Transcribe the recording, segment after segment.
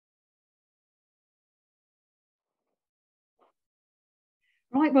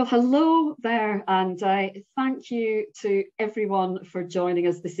Right, well, hello there, and thank you to everyone for joining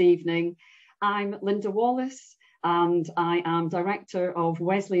us this evening. I'm Linda Wallace, and I am Director of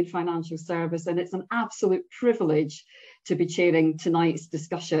Wesleyan Financial Services, and it's an absolute privilege to be chairing tonight's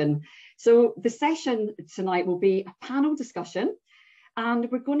discussion. So the session tonight will be a panel discussion,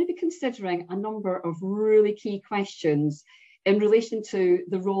 and we're going to be considering a number of really key questions in relation to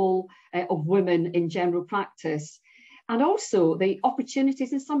the role of women in general practice, and also the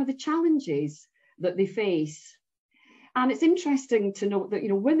opportunities and some of the challenges that they face. And it's interesting to note that,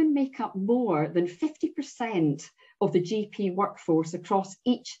 women make up more than 50% of the GP workforce across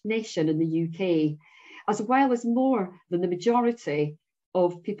each nation in the UK, as well as more than the majority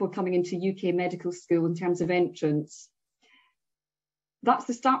of people coming into UK medical school in terms of entrance. That's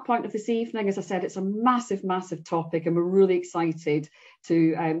the start point of this evening. As I said, it's a massive, massive topic, and we're really excited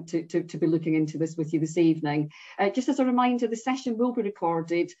to be looking into this with you this evening. Just as a reminder, the session will be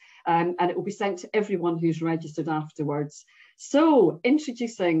recorded and it will be sent to everyone who's registered afterwards. So,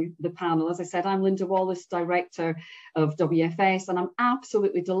 introducing the panel, as I said, I'm Linda Wallace, Director of WFS, and I'm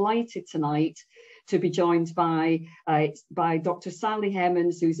absolutely delighted tonight to be joined by Dr. Sally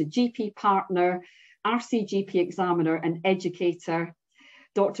Hemmens, who's a GP partner, RCGP examiner and educator,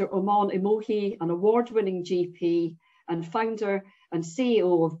 Dr. Omon Imohi, an award-winning GP and founder and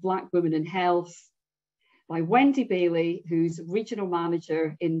CEO of Black Women in Health, by Wendy Baillie, who's regional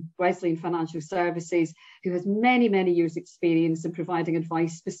manager in Wesleyan Financial Services, who has many, many years' experience in providing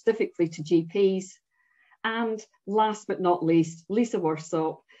advice specifically to GPs, and last but not least, Lisa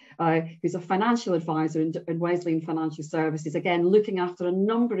Warsop, who's a financial advisor in Wesleyan Financial Services, again, looking after a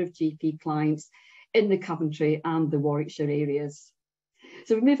number of GP clients in the Coventry and the Warwickshire areas.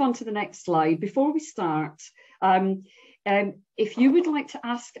 So we move on to the next slide. Before we start, if you would like to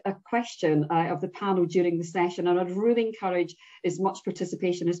ask a question of the panel during the session, and I'd really encourage as much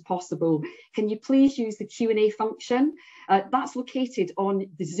participation as possible, can you please use the Q&A function? That's located on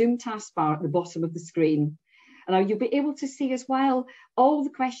the Zoom taskbar at the bottom of the screen. And you'll be able to see as well all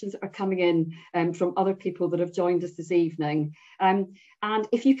the questions that are coming in from other people that have joined us this evening. And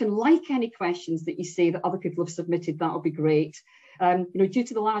if you can like any questions that you see that other people have submitted, that would be great. Due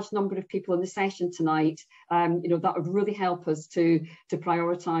to the large number of people in the session tonight, that would really help us to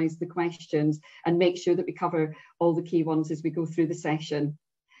prioritise the questions and make sure that we cover all the key ones as we go through the session.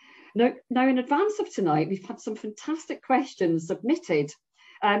 Now in advance of tonight, we've had some fantastic questions submitted.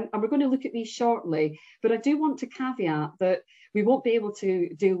 And we're going to look at these shortly, but I do want to caveat that we won't be able to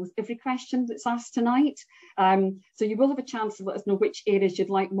deal with every question that's asked tonight. So you will have a chance to let us know which areas you'd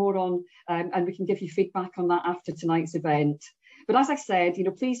like more on, and we can give you feedback on that after tonight's event. But as I said,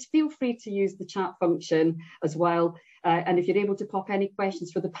 please feel free to use the chat function as well. And if you're able to pop any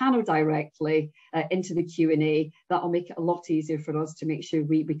questions for the panel directly into the Q&A, that will make it a lot easier for us to make sure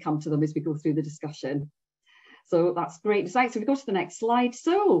we come to them as we go through the discussion. So that's great. So we go to the next slide.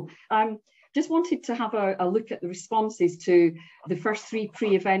 So just wanted to have a look at the responses to the first three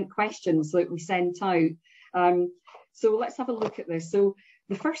pre-event questions that we sent out. So let's have a look at this. So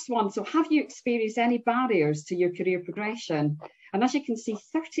the first one, so have you experienced any barriers to your career progression? And as you can see,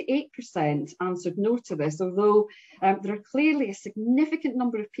 38% answered no to this, although there are clearly a significant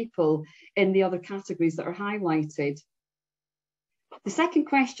number of people in the other categories that are highlighted. The second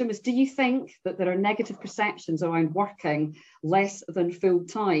question was, do you think that there are negative perceptions around working less than full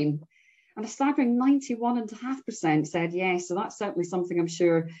time? And a staggering 91.5% said yes. So that's certainly something I'm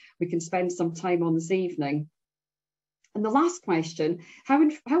sure we can spend some time on this evening. And the last question, how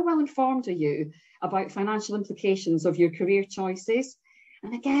well informed are you about financial implications of your career choices?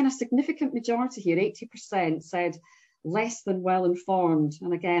 And again, a significant majority here, 80%, said less than well informed.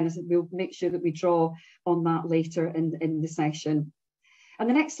 And again, we'll make sure that we draw on that later in the session. And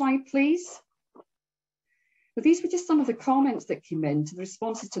the next slide, please. Well, these were just some of the comments that came in to the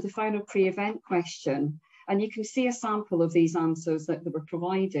responses to the final pre-event question. And you can see a sample of these answers that were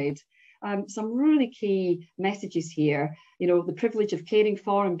provided. Some really key messages here, the privilege of caring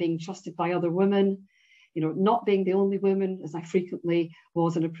for and being trusted by other women, not being the only woman, as I frequently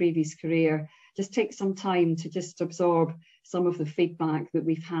was in a previous career. Just take some time to just absorb some of the feedback that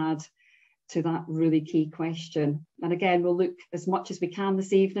we've had to that really key question. And again, we'll look as much as we can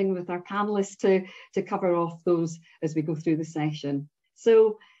this evening with our panelists to cover off those as we go through the session.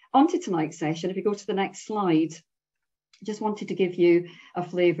 So on to tonight's session. If we go to the next slide, just wanted to give you a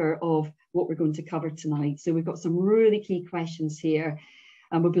flavour of what we're going to cover tonight. So we've got some really key questions here,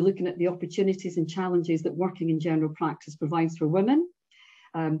 and we'll be looking at the opportunities and challenges that working in general practice provides for women.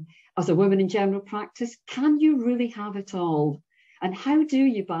 As a woman in general practice, can you really have it all? And how do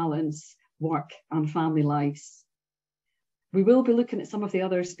you balance work and family lives? We will be looking at some of the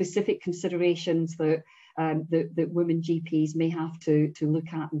other specific considerations that that women GPs may have to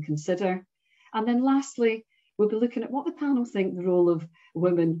look at and consider. And then lastly, we'll be looking at what the panel think the role of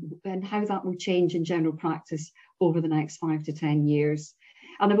women and how that will change in general practice over the next 5 to 10 years.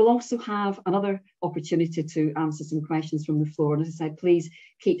 And I will also have another opportunity to answer some questions from the floor. And as I said, please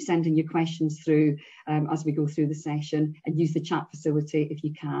keep sending your questions through as we go through the session, and use the chat facility if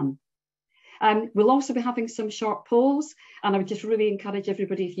you can. We'll also be having some short polls, and I would just really encourage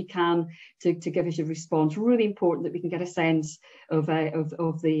everybody, if you can, to give us your response. Really important that we can get a sense of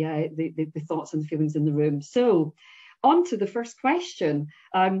the thoughts and feelings in the room. So on to the first question.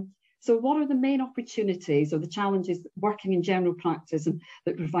 So what are the main opportunities or the challenges working in general practice and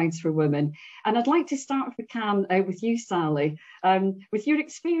that provides for women? And I'd like to start, if we can, with you, Sally. With your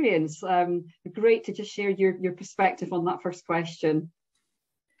experience, great to just share your perspective on that first question.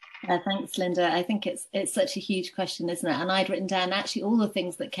 Thanks, Linda. I think it's such a huge question, isn't it? And I'd written down actually all the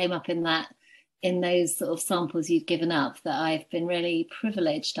things that came up in those sort of samples you've given up, that I've been really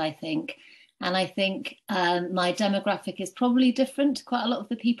privileged, I think. And I think my demographic is probably different to quite a lot of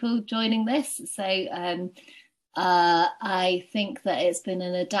the people joining this. So I think that it's been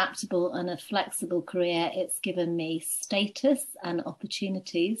an adaptable and a flexible career. It's given me status and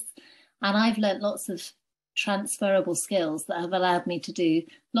opportunities. And I've learnt lots of transferable skills that have allowed me to do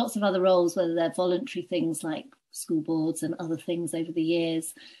lots of other roles, whether they're voluntary things like school boards and other things over the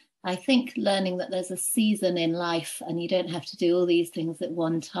years. I think learning that there's a season in life and you don't have to do all these things at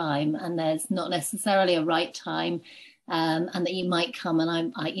one time, and there's not necessarily a right time, and that you might come,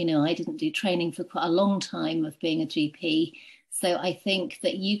 and I didn't do training for quite a long time of being a GP. So I think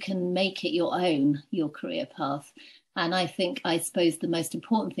that you can make it your own, your career path. And I suppose the most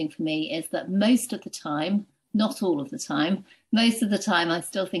important thing for me is that most of the time, not all of the time, most of the time, I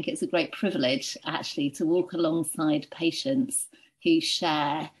still think it's a great privilege actually to walk alongside patients who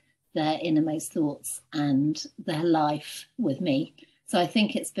share their innermost thoughts and their life with me. So I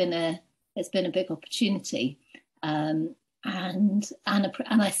think it's been a big opportunity, and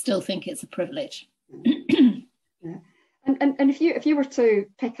I still think it's a privilege. Yeah. And if you were to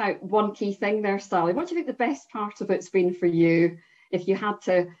pick out one key thing there, Sally, what do you think the best part of it's been for you? If you had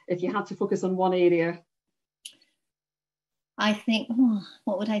to focus on one area. I think,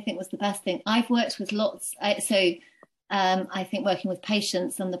 what would I think was the best thing? I've worked with lots. I think working with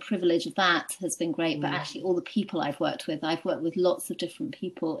patients and the privilege of that has been great. But actually, all the people I've worked with lots of different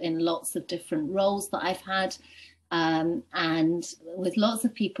people in lots of different roles that I've had. And with lots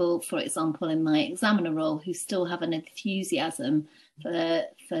of people, for example, in my examiner role, who still have an enthusiasm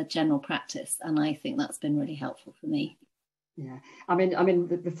for general practice. And I think that's been really helpful for me. Yeah, I mean,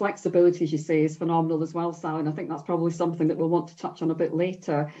 the flexibility, as you say, is phenomenal as well, Sally, and I think that's probably something that we'll want to touch on a bit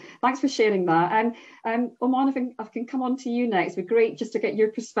later. Thanks for sharing that. And Omon, if I can come on to you next, it'd be great just to get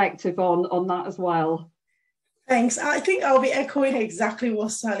your perspective on that as well. Thanks. I think I'll be echoing exactly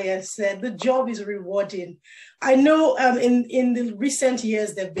what Sally has said. The job is rewarding. I know in the recent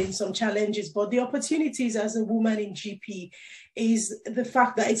years, there have been some challenges, but the opportunities as a woman in GP is the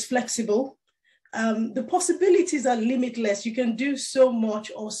fact that it's flexible. The possibilities are limitless. You can do so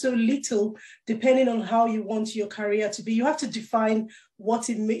much or so little depending on how you want your career to be. You have to define what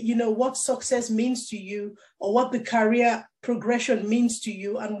success means to you, or what the career progression means to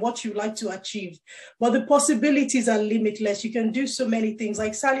you, and what you like to achieve. But the possibilities are limitless. You can do so many things.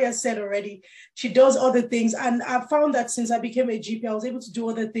 Like Sally has said already, she does other things. And I found that since I became a GP, I was able to do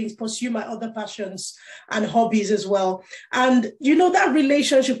other things, pursue my other passions and hobbies as well. And, that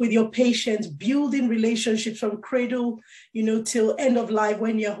relationship with your patients, building relationships from cradle, till end of life,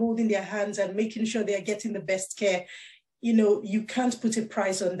 when you're holding their hands and making sure they're getting the best care. You can't put a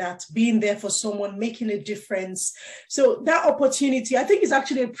price on that, being there for someone, making a difference. So that opportunity, I think, is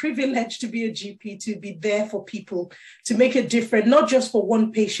actually a privilege to be a GP, to be there for people, to make a difference, not just for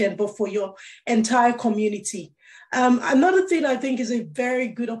one patient, but for your entire community. Another thing I think is a very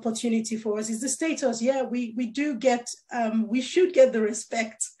good opportunity for us is the status. Yeah, we do get, we should get the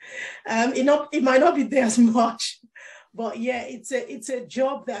respect. It might not be there as much, but yeah, it's a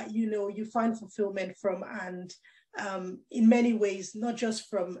job that, you find fulfillment from, and in many ways, not just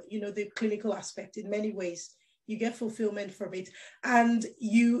from, the clinical aspect, in many ways, you get fulfillment from it, and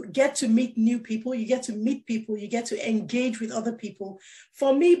you get to meet new people, you get to meet people, you get to engage with other people.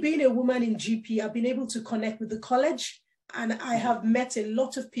 For me, being a woman in GP, I've been able to connect with the college, and I have met a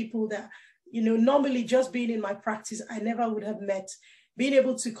lot of people that, normally just being in my practice, I never would have met. being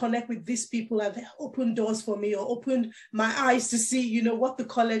able to connect with these people have opened doors for me, or opened my eyes to see, you know, what the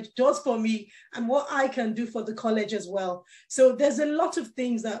college does for me and what I can do for the college as well. So there's a lot of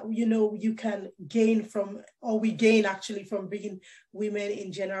things that, you know, you can gain from, or we gain actually from being women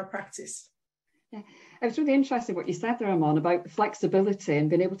in general practice. Yeah. It was really interesting what you said there, Omon, about flexibility and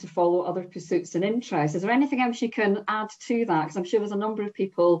being able to follow other pursuits and interests. Is there anything else you can add to that? Because I'm sure there's a number of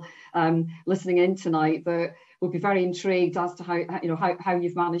people listening in tonight that will be very intrigued as to how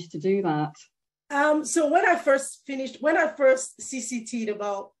you've managed to do that. So when I first CCT'd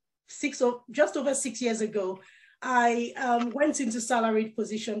about just over 6 years ago, I went into salaried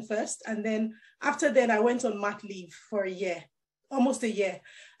position first, and then after that I went on mat leave for a year. Almost a year.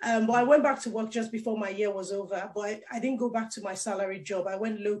 But I went back to work just before my year was over, but I didn't go back to my salary job. I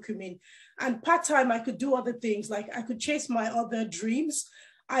went locuming, and part-time I could do other things, like I could chase my other dreams.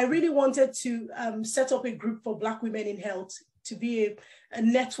 I really wanted to set up a group for Black women in health, to be a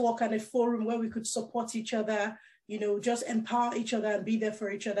network and a forum where we could support each other, you know, just empower each other and be there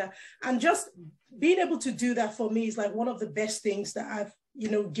for each other. And just being able to do that for me is like one of the best things that I've, you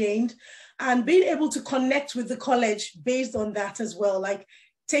know, gained. And being able to connect with the college based on that as well, like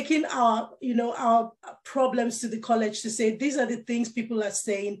taking our, you know, our problems to the college to say, these are the things people are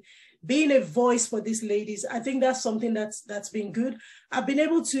saying, being a voice for these ladies. I think that's something that's been good. I've been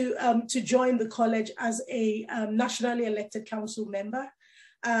able to join the college as a nationally elected council member.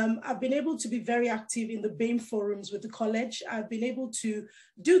 I've been able to be very active in the BAME forums with the college. I've been able to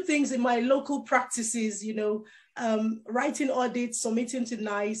do things in my local practices, you know, writing audits, submitting to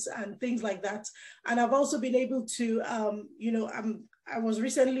NICE and things like that. And I've also been able to, you know, I was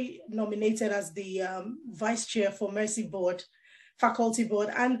recently nominated as the vice chair for Mersey board, faculty board.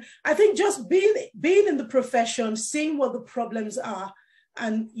 And I think just being in the profession, seeing what the problems are,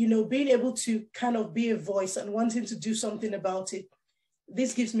 and, you know, being able to kind of be a voice and wanting to do something about it,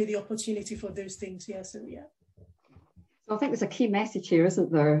 this gives me the opportunity for those things. Yeah, so yeah. So I think there's a key message here,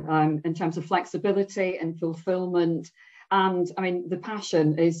 isn't there, in terms of flexibility and fulfillment. And I mean, the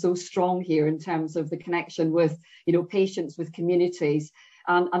passion is so strong here in terms of the connection with, you know, patients, with communities,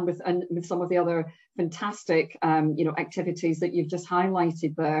 and with some of the other fantastic, you know, activities that you've just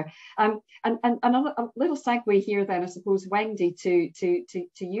highlighted there. And a little segue here then, I suppose, Wendy, to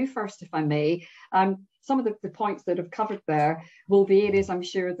you first, if I may. Some of the points that have covered there will be areas, I'm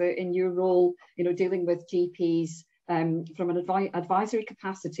sure, that in your role, you know, dealing with GPs from an advisory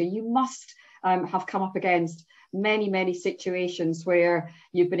capacity, you must have come up against many situations where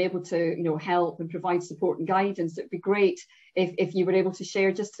you've been able to, you know, help and provide support and guidance. It'd be great if you were able to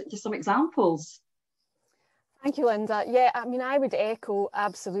share just some examples. Thank you, Linda. Yeah, I mean, I would echo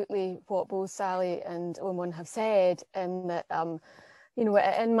absolutely what both Sally and Omon have said, in that, you know,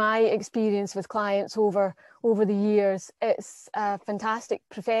 in my experience with clients over the years, it's a fantastic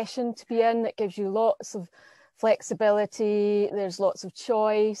profession to be in. It gives you lots of flexibility. There's lots of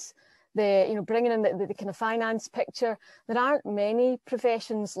choice. You know, bringing in the kind of finance picture. There aren't many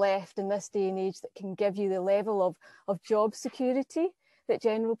professions left in this day and age that can give you the level of job security that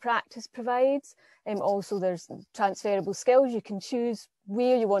general practice provides. Also, there's transferable skills. You can choose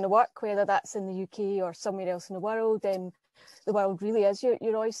where you want to work, whether that's in the UK or somewhere else in the world. The world really is your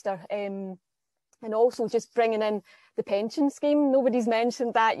oyster. And also just bringing in the pension scheme. Nobody's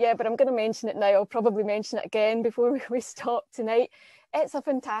mentioned that yet, but I'm going to mention it now. I'll probably mention it again before we stop tonight. It's a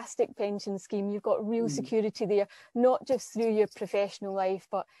fantastic pension scheme. You've got real security there, not just through your professional life,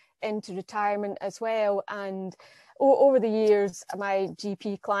 but into retirement as well. And over the years, my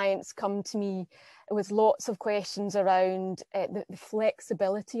GP clients come to me with lots of questions around the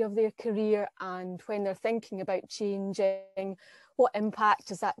flexibility of their career, and when they're thinking about changing, what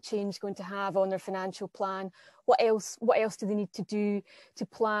impact is that change going to have on their financial plan? What else do they need to do to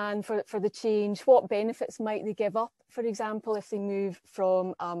plan for the change? What benefits might they give up, for example, if they move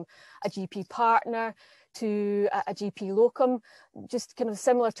from a GP partner to a GP locum? Just kind of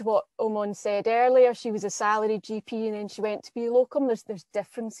similar to what Omon said earlier, she was a salaried GP and then she went to be a locum. There's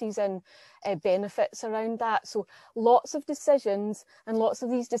differences in benefits around that. So lots of decisions, and lots of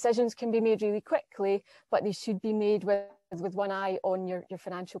these decisions can be made really quickly, but they should be made with one eye on your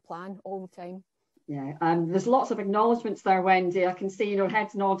financial plan all the time. Yeah, there's lots of acknowledgements there, Wendy. I can see your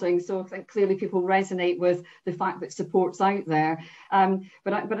heads nodding, so I think clearly people resonate with the fact that support's out there.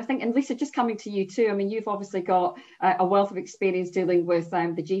 But I think, and Lisa, just coming to you too, I mean, you've obviously got a wealth of experience dealing with the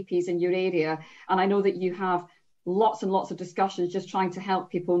GPs in your area, and I know that you have lots and lots of discussions just trying to help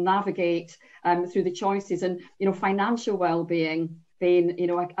people navigate through the choices. And, you know, financial well-being been, you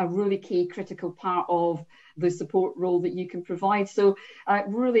know, a really key critical part of the support role that you can provide. So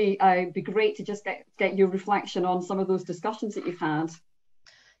really be great to just get your reflection on some of those discussions that you've had.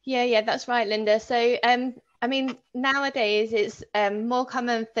 Yeah, that's right, Linda. So I mean, nowadays it's more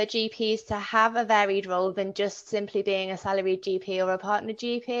common for GPs to have a varied role than just simply being a salaried GP or a partner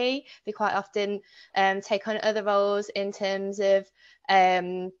GP. They quite often take on other roles in terms of,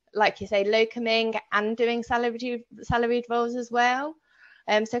 like you say, locuming and doing salaried roles as well.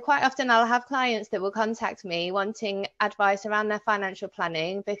 So quite often I'll have clients that will contact me wanting advice around their financial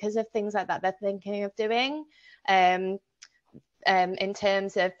planning because of things like that they're thinking of doing. In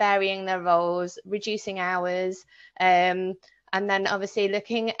terms of varying their roles, reducing hours, and then obviously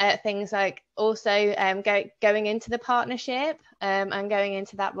looking at things like also going into the partnership and going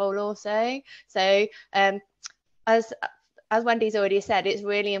into that role also. So as Wendy's already said, it's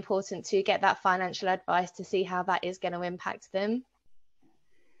really important to get that financial advice to see how that is going to impact them.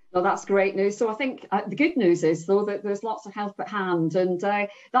 Well, that's great news. So I think the good news is, though, that there's lots of help at hand, and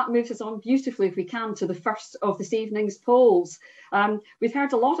that moves us on beautifully, if we can, to the first of this evening's polls. We've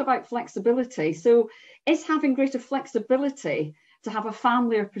heard a lot about flexibility. So is having greater flexibility to have a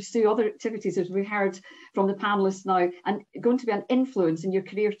family or pursue other activities, as we heard from the panellists now, and going to be an influence in your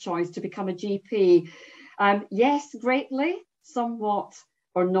career choice to become a GP? Yes, greatly, somewhat,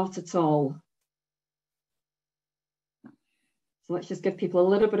 or not at all? So let's just give people a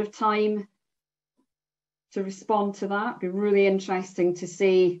little bit of time to respond to that. It'd be really interesting to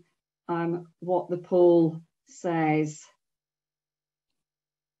see what the poll says.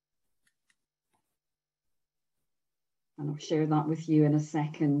 And I'll share that with you in a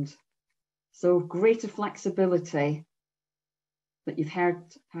second. So greater flexibility, that you've heard,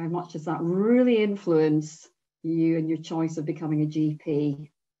 how much does that really influence you and your choice of becoming a GP?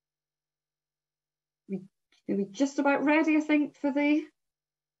 Are we just about ready, I think, for the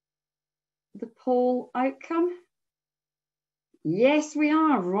poll outcome? Yes, we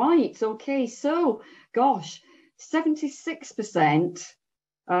are. Right. Okay. So, gosh, 76%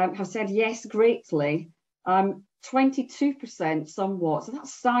 have said yes, greatly. 22% somewhat. So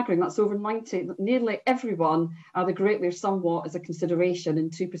that's staggering. That's over 90. Nearly everyone either greatly or somewhat as a consideration,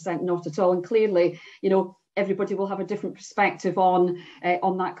 and 2% not at all. And clearly, you know, everybody will have a different perspective on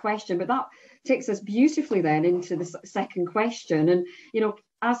that question. But that takes us beautifully then into the second question. And, you know,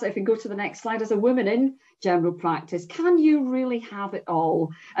 as if we go to the next slide, as a woman in general practice, can you really have it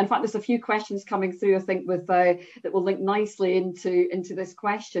all? In fact, there's a few questions coming through, I think, with that will link nicely into this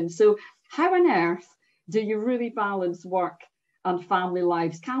question. So how on earth do you really balance work and family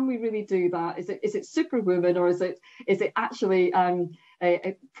lives? Can we really do that? Is it superwoman, or is it actually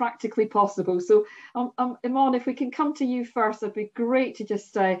practically possible? So Imohi, if we can come to you first, it'd be great to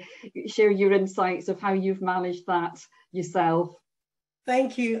just share your insights of how you've managed that yourself.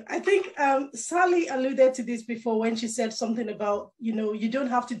 Thank you. I think Sally alluded to this before when she said something about, you know, you don't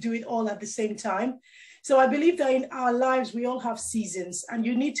have to do it all at the same time. So I believe that in our lives, we all have seasons, and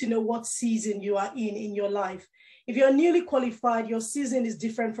you need to know what season you are in your life. If you're newly qualified, your season is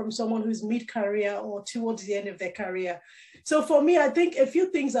different from someone who's mid-career or towards the end of their career. So for me, I think a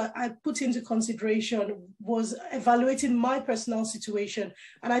few things that I put into consideration was evaluating my personal situation.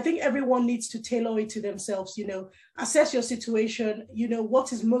 And I think everyone needs to tailor it to themselves, you know, assess your situation, you know,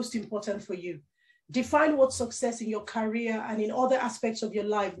 what is most important for you. Define what success in your career and in other aspects of your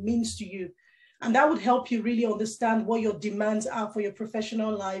life means to you. And that would help you really understand what your demands are for your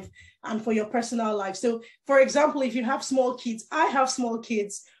professional life and for your personal life. So, for example, if you have small kids, I have small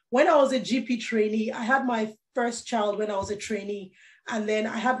kids. When I was a GP trainee, I had my first child when I was a trainee, and then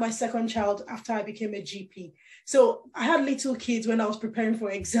I had my second child after I became a GP. So I had little kids when I was preparing for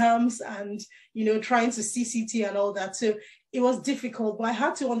exams and, you know, trying to CCT and all that. So it was difficult, but I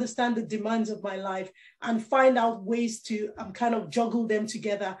had to understand the demands of my life and find out ways to kind of juggle them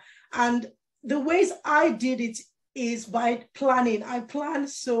together. And the ways I did it is by planning. I plan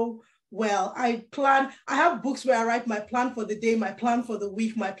so well. I have books where I write my plan for the day, my plan for the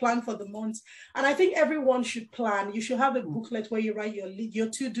week, my plan for the month. And I think everyone should plan. You should have a booklet where you write your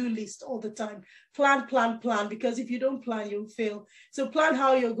to-do list all the time. Plan, because if you don't plan, you'll fail. So plan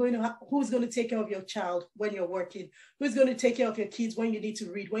how you're going to, who's going to take care of your child when you're working, who's going to take care of your kids when you need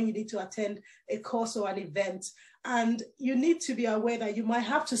to read, when you need to attend a course or an event. And you need to be aware that you might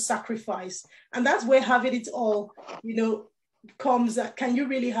have to sacrifice. And that's where having it all, you know, comes. Can you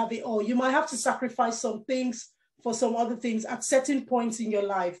really have it all? You might have to sacrifice some things for some other things at certain points in your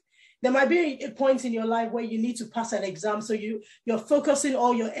life. there might be a point in your life where you need to pass an exam. So you're focusing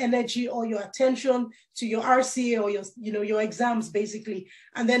all your energy, all your attention to your RCA or your exams, basically.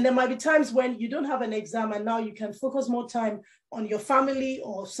 And then there might be times when you don't have an exam and now you can focus more time on your family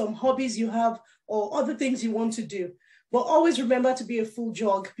or some hobbies you have or other things you want to do. But always remember to be a full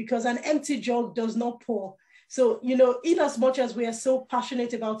jug, because an empty jug does not pour. So, in as much as we are so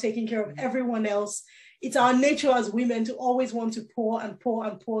passionate about taking care of everyone else, it's our nature as women to always want to pour and pour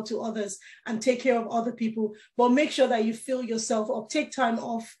and pour to others and take care of other people. But make sure that you fill yourself up, take time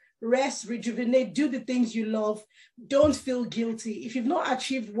off, rest, rejuvenate, do the things you love. Don't feel guilty. If you've not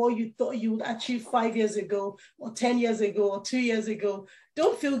achieved what you thought you would achieve 5 years ago or 10 years ago or 2 years ago,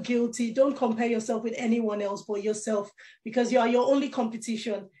 don't feel guilty. Don't compare yourself with anyone else but yourself, because you are your only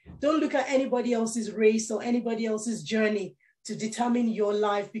competition. Don't look at anybody else's race or anybody else's journey to determine your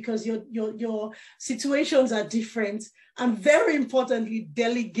life, because your situations are different. And very importantly,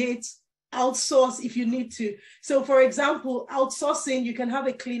 delegate, outsource if you need to. So for example, outsourcing, you can have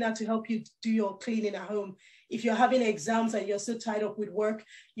a cleaner to help you do your cleaning at home. If you're having exams and you're so tied up with work,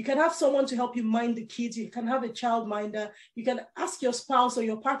 you can have someone to help you mind the kids. You can have a childminder. You can ask your spouse or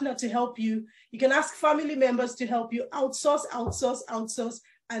your partner to help you. You can ask family members to help you. Outsource, outsource, outsource,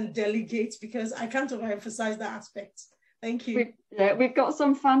 and delegate, because I can't overemphasize that aspect. Thank you. We've got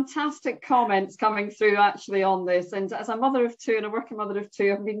some fantastic comments coming through actually on this. And as a mother of two and a working mother of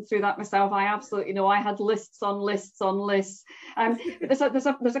two, I've been through that myself. I absolutely know. I had lists on lists on lists. There's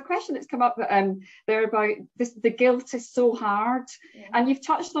a question that's come up there about this. The guilt is so hard, and you've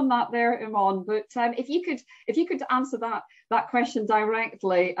touched on that there, Omon. But if you could answer that question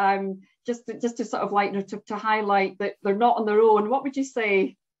directly, just to sort of like to highlight that they're not on their own. What would you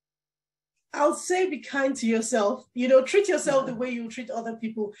say? I'll say be kind to yourself. Treat yourself the way you treat other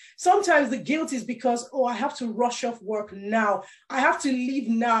people. Sometimes the guilt is because, I have to rush off work now. I have to leave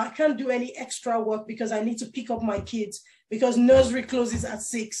now. I can't do any extra work because I need to pick up my kids because nursery closes at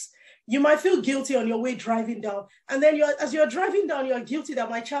 6. You might feel guilty on your way driving down. And then as you're driving down, you're guilty that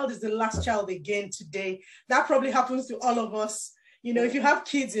my child is the last child again today. That probably happens to all of us. If you have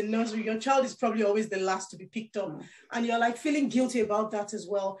kids in nursery, your child is probably always the last to be picked up. And you're like feeling guilty about that as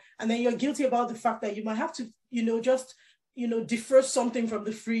well. And then you're guilty about the fact that you might have to, just, defer something from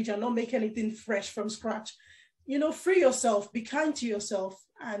the fridge and not make anything fresh from scratch. Free yourself, be kind to yourself,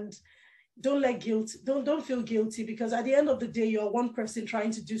 and don't feel guilty, because at the end of the day, you're one person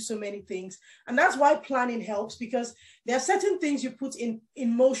trying to do so many things. And that's why planning helps, because there are certain things you put in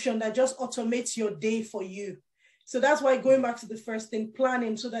motion that just automates your day for you. So that's why, going back to the first thing,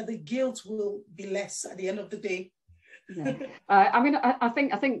 planning so that the guilt will be less at the end of the day. Yeah. I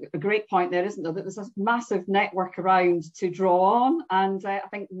think a great point there, isn't there, that there's a massive network around to draw on, and I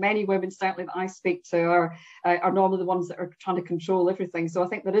think many women certainly that I speak to are normally the ones that are trying to control everything. So I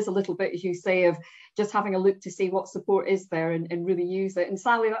think there is a little bit, as you say, of just having a look to see what support is there and really use it. And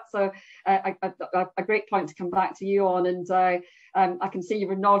Sally, that's a great point to come back to you on. And I can see you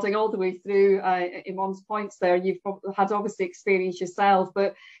were nodding all the way through Imon's points there. You've had obviously experience yourself,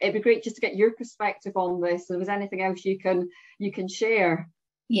 but it'd be great just to get your perspective on this. If there's anything else you can share.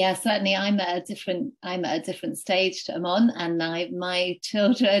 Yeah, certainly. I'm at a different stage to Omon, and my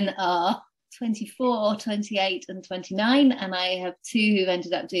children are 24, 28 and 29, and I have 2 who've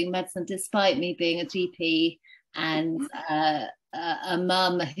ended up doing medicine despite me being a GP, and a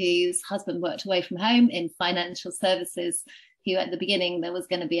mum whose husband worked away from home in financial services, who at the beginning there was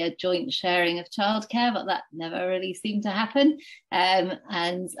going to be a joint sharing of childcare, but that never really seemed to happen.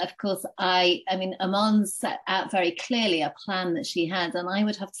 And of course, Omon set out very clearly a plan that she had, and I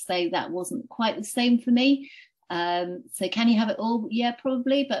would have to say that wasn't quite the same for me. So can you have it all? Yeah,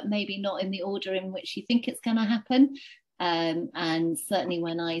 probably, but maybe not in the order in which you think it's going to happen. And certainly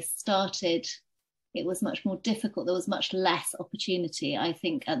when I started, it was much more difficult. There was much less opportunity. I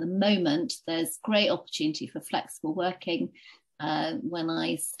think at the moment, there's great opportunity for flexible working. When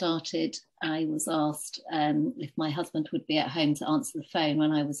I started, I was asked if my husband would be at home to answer the phone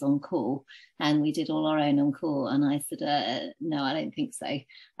when I was on call, and we did all our own on call. And I said, no, I don't think so.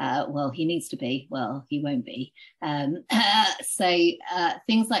 Well, he needs to be. Well, he won't be. So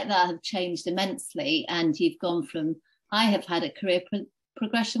things like that have changed immensely. And you've gone from, I have had a career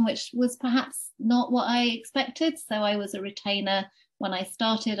progression which was perhaps not what I expected. So I was a retainer when I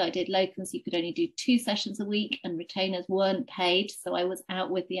started. I did locums. You could only do 2 sessions a week, and retainers weren't paid. So I was out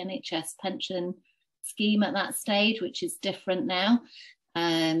with the NHS pension scheme at that stage, which is different now.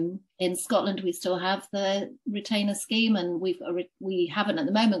 In Scotland, we still have the retainer scheme, and we haven't at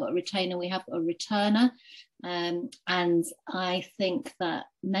the moment got a retainer, we have a returner. And I think that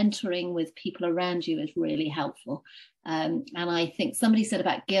mentoring with people around you is really helpful. And I think somebody said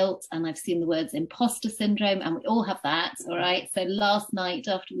about guilt, and I've seen the words imposter syndrome, and we all have that, all right? So last night,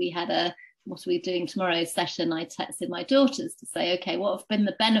 after we had a what are we doing tomorrow session, I texted my daughters to say, okay, what have been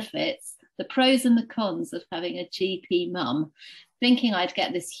the benefits, the pros and the cons of having a GP mum, thinking I'd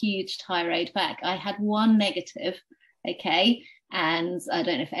get this huge tirade back. I had one negative, okay, and I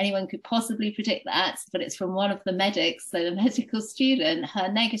don't know if anyone could possibly predict that, but it's from one of the medics, so the medical student.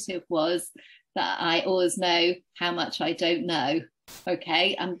 Her negative was that I always know how much I don't know,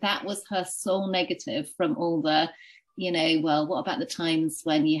 okay, and that was her sole negative from all the, you know, well, what about the times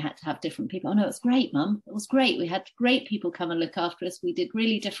when you had to have different people? Oh no, it was great, Mum. It was great. We had great people come and look after us. We did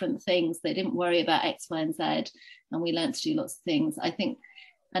really different things. They didn't worry about X, Y, and Z, and we learned to do lots of things. I think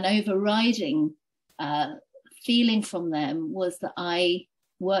an overriding feeling from them was that I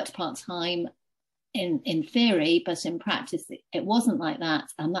worked part-time in theory, but in practice it wasn't like that,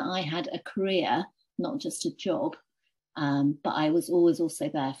 and that I had a career, not just a job, but I was always also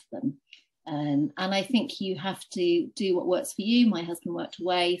there for them. And I think you have to do what works for you. My husband worked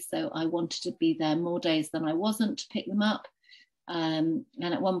away, so I wanted to be there more days than I wasn't to pick them up. And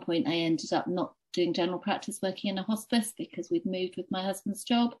at one point I ended up not doing general practice, working in a hospice, because we'd moved with my husband's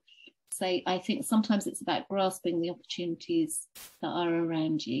job. So I think sometimes it's about grasping the opportunities that are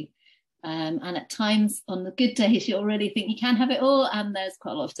around you. And at times, on the good days, you'll really think you can have it all. And there's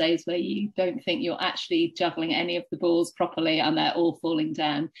quite a lot of days where you don't think you're actually juggling any of the balls properly and they're all falling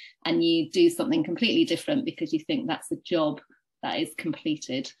down. And you do something completely different because you think that's a job that is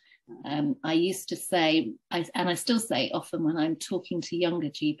completed. I used to say, and I still say often when I'm talking to younger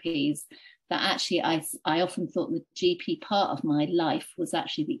GPs, that actually I often thought the GP part of my life was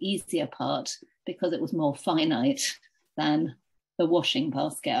actually the easier part because it was more finite than the washing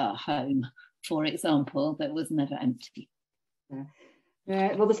basket at home, for example, that was never empty.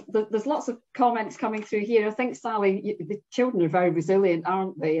 Yeah. Well, there's lots of comments coming through here. I think, Sally, the children are very resilient,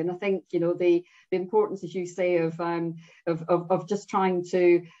 aren't they? And I think, you know, the importance, as you say, of just trying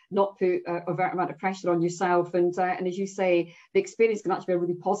to not put a overt amount of pressure on yourself. And as you say, the experience can actually be a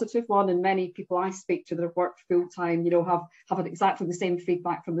really positive one. And many people I speak to that have worked full time, you know, have had exactly the same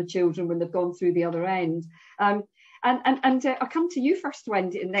feedback from the children when they've gone through the other end. And I'll come to you first,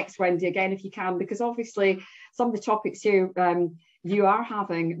 Wendy, and next, Wendy, again, if you can, because obviously some of the topics here, you are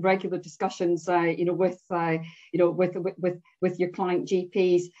having regular discussions, you know, with your client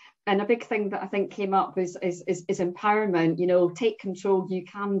GPs, and a big thing that I think came up is empowerment. You know, take control. You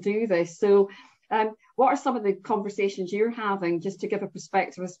can do this. So, what are some of the conversations you're having, just to give a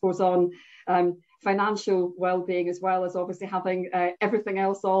perspective, I suppose, on financial well-being, as well as obviously having everything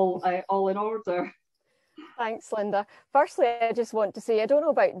else all in order? Thanks, Linda. Firstly, I just want to say, I don't know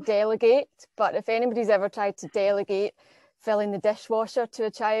about delegate, but if anybody's ever tried to delegate filling the dishwasher to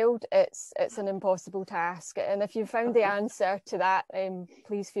a child, it's an impossible task. And if you found the answer to that,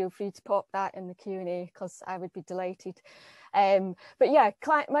 please feel free to pop that in the Q&A, because I would be delighted. But yeah,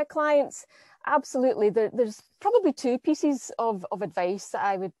 my clients, absolutely, there's probably two pieces of advice that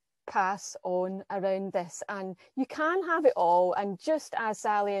I would pass on around this. And you can have it all, and just as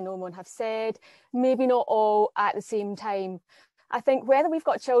Sally and Omon have said, maybe not all at the same time. I think whether we've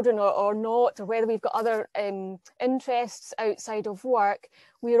got children or not, or whether we've got other interests outside of work,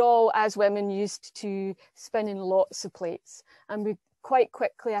 we're all, as women, used to spinning lots of plates, and we quite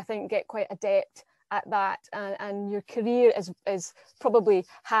quickly, I think, get quite adept at that, and your career is probably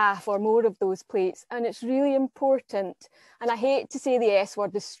half or more of those plates. And it's really important, and I hate to say the S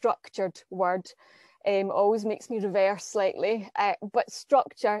word, the structured word, always makes me reverse slightly, but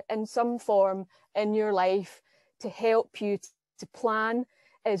structure in some form in your life to help you to plan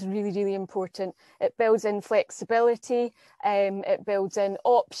is really, really important. It builds in flexibility, it builds in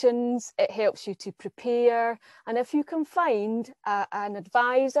options, it helps you to prepare. And if you can find an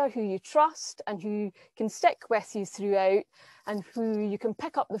advisor who you trust and who can stick with you throughout, and who you can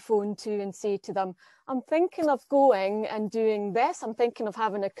pick up the phone to and say to them, I'm thinking of going and doing this, I'm thinking of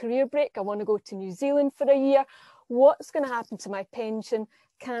having a career break, I want to go to New Zealand for a year, what's going to happen to my pension?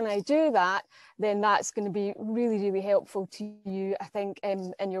 Can I do that? Then that's going to be really, really helpful to you, I think,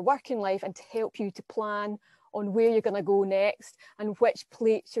 in your working life, and to help you to plan on where you're going to go next and which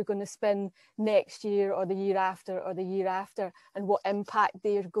plates you're going to spin next year or the year after or the year after, and what impact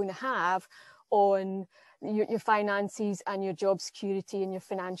they're going to have on your finances and your job security and your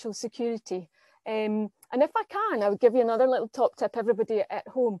financial security. And if I can, I would give you another little top tip, everybody at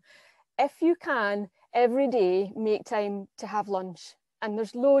home. If you can, every day, make time to have lunch. And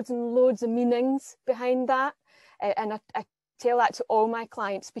there's loads and loads of meanings behind that. And I tell that to all my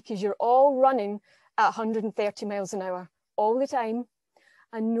clients, because you're all running at 130 miles an hour all the time,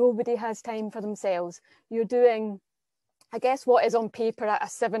 and nobody has time for themselves. You're doing, I guess, what is on paper a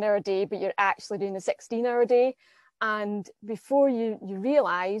 7-hour day, but you're actually doing a 16-hour day. And before you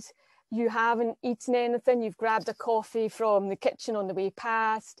realise, you haven't eaten anything, you've grabbed a coffee from the kitchen on the way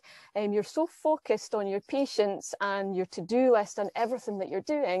past, and you're so focused on your patients and your to-do list and everything that you're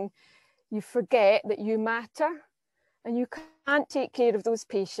doing, you forget that you matter. And you can't take care of those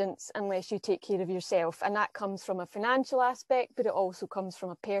patients unless you take care of yourself. And that comes from a financial aspect, but it also comes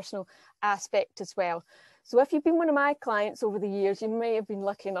from a personal aspect as well. So if you've been one of my clients over the years, you may have been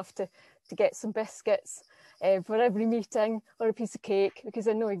lucky enough to get some biscuits for every meeting, or a piece of cake, because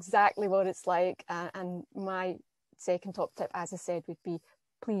I know exactly what it's like. And my second top tip, as I said, would be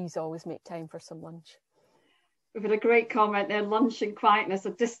please always make time for some lunch. We've had a great comment there, lunch and quietness,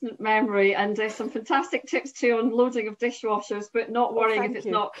 a distant memory, and some fantastic tips too on loading of dishwashers, but not worrying if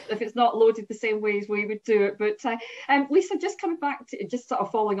it's not loaded the same way as we would do it. But Lisa, just coming back to, just sort of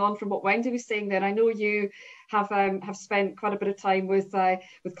following on from what Wendy was saying there, I know you have spent quite a bit of time with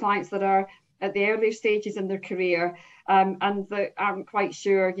clients that are at the earlier stages in their career, and that aren't quite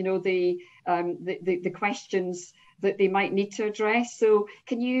sure, you know, the questions that they might need to address. So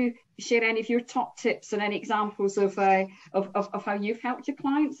can you share any of your top tips and any examples of how you've helped your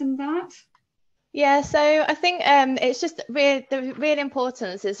clients in that? Yeah, so I think it's just the real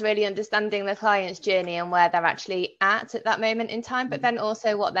importance is really understanding the client's journey and where they're actually at that moment in time, but then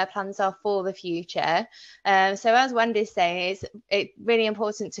also what their plans are for the future. So as Wendy's saying, it's really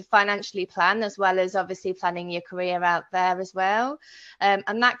important to financially plan, as well as obviously planning your career out there as well.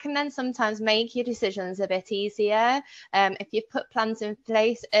 And that can then sometimes make your decisions a bit easier. If you've put plans in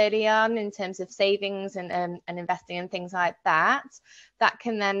place early on in terms of savings and investing in things like that, that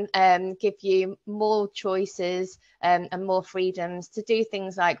can then give you more choices and more freedoms to do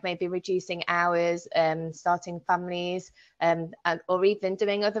things like maybe reducing hours, starting families, or even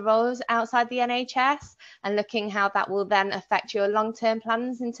doing other roles outside the NHS, and looking how that will then affect your long-term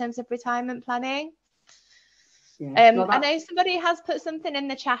plans in terms of retirement planning. I know somebody has put something in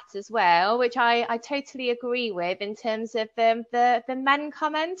the chat as well, which I totally agree with, in terms of the men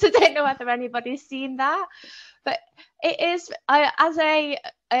comment. I don't know whether anybody's seen that, but it is, as a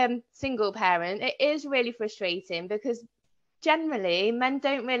single parent, it is really frustrating, because generally men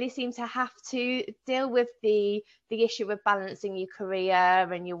don't really seem to have to deal with the issue of balancing your career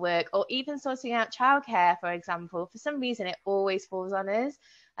and your work, or even sorting out childcare, for example. For some reason, it always falls on us,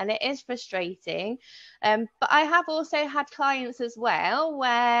 and it is frustrating. But I have also had clients as well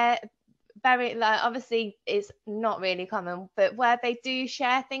where obviously it's not really common, but where they do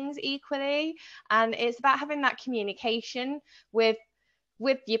share things equally, and it's about having that communication with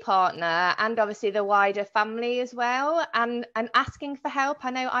your partner and obviously the wider family as well, and asking for help.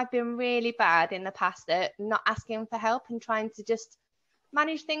 I know I've been really bad in the past at not asking for help and trying to just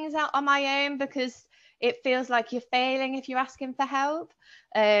manage things out on my own, because it feels like you're failing if you're asking for help.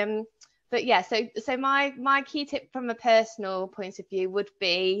 But yeah, so my key tip from a personal point of view would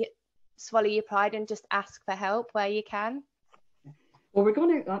be swallow your pride and just ask for help where you can. Well, we're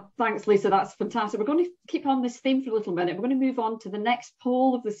going to, thanks Lisa, that's fantastic. We're going to keep on this theme for a little minute. We're going to move on to the next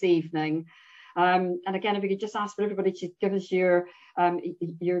poll of this evening. And again, if we could just ask for everybody to give us your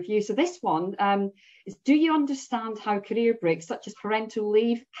view. So this one is, do you understand how career breaks such as parental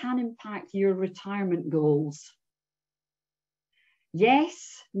leave can impact your retirement goals?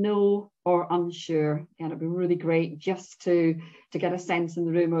 Yes, no, or unsure. And it'd be really great just to get a sense in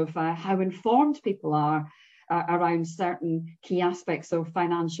the room of how informed people are around certain key aspects of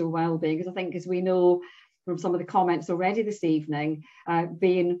financial well-being. Because I think, as we know from some of the comments already this evening,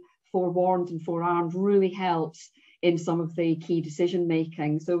 being forewarned and forearmed really helps in some of the key decision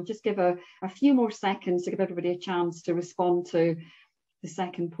making. So just give a few more seconds to give everybody a chance to respond to the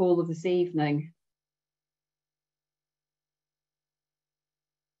second poll of this evening.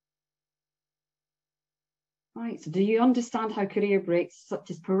 Right, so do you understand how career breaks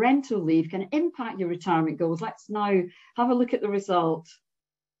such as parental leave can impact your retirement goals? Let's now have a look at the result.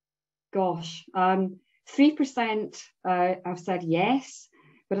 Gosh, 3% have said yes,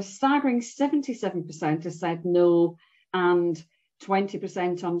 but a staggering 77% have said no, and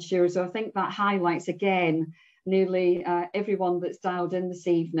 20% unsure. So I think that highlights again nearly everyone that's dialed in this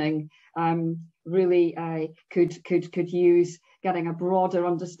evening really could use getting a broader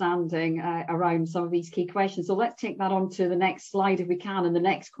understanding around some of these key questions. So let's take that on to the next slide if we can, and the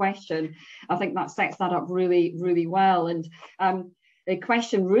next question. I think that sets that up really, really well. And a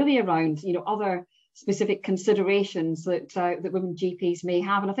question really around, you know, other specific considerations that that women GPs may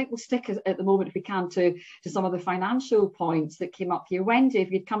have. And I think we'll stick at the moment, if we can, to some of the financial points that came up here. Wendy, if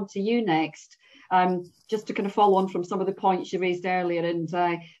we'd come to you next, just to kind of follow on from some of the points you raised earlier, and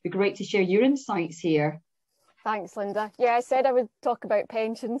it'd be great to share your insights here. Thanks, Linda. Yeah, I said I would talk about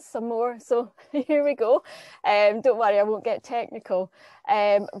pensions some more, so here we go. Don't worry, I won't get technical.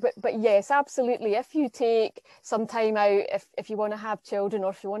 But yes, absolutely. If you take some time out, if you want to have children,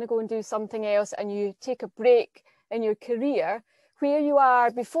 or if you want to go and do something else, and you take a break in your career, where you are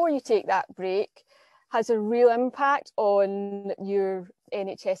before you take that break has a real impact on your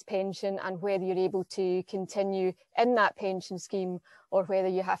NHS pension and whether you're able to continue in that pension scheme, or whether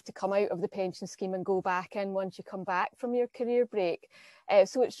you have to come out of the pension scheme and go back in once you come back from your career break.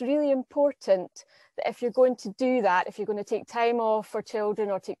 So it's really important that if you're going to do that, if you're going to take time off for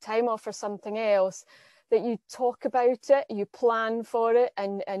children or take time off for something else, that you talk about it, you plan for it,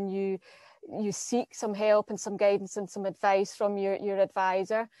 and you seek some help and some guidance and some advice from your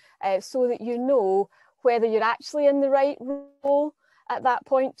advisor, so that you know whether you're actually in the right role at that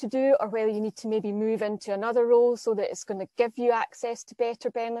point to do, or whether you need to maybe move into another role so that it's going to give you access to better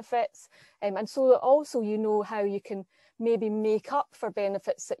benefits, and so that also you know how you can maybe make up for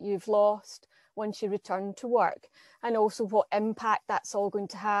benefits that you've lost once you return to work, and also what impact that's all going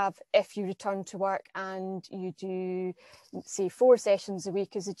to have if you return to work and you do, say, 4 sessions a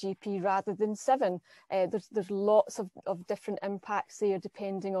week as a GP rather than 7. There's lots of different impacts there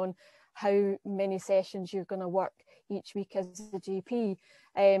depending on how many sessions you're going to work each week as a GP.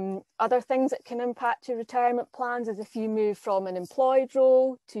 Other things that can impact your retirement plans is if you move from an employed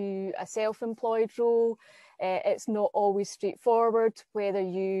role to a self-employed role. It's not always straightforward whether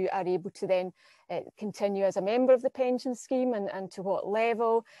you are able to then continue as a member of the pension scheme, and to what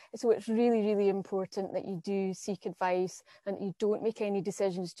level. So it's really, really important that you do seek advice and you don't make any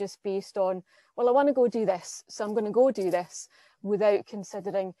decisions just based on, well, I want to go do this, so I'm going to go do this, without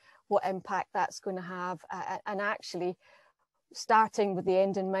considering what impact that's going to have, and actually starting with the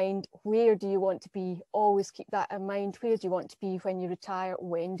end in mind. Where do you want to be? Always keep that in mind. Where do you want to be when you retire?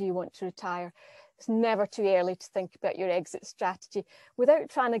 When do you want to retire? It's never too early to think about your exit strategy, without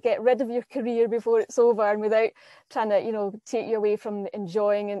trying to get rid of your career before it's over, and without trying to, take you away from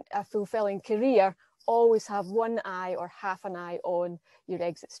enjoying a fulfilling career. Always have one eye or half an eye on your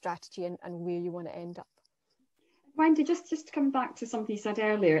exit strategy and where you want to end up. Wendy, just to come back to something you said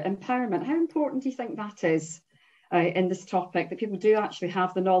earlier, empowerment, how important do you think that is in this topic, that people do actually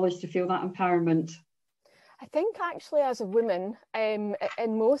have the knowledge to feel that empowerment? I think actually as a woman, in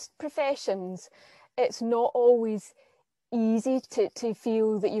most professions, it's not always easy to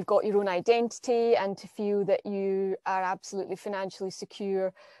feel that you've got your own identity and to feel that you are absolutely financially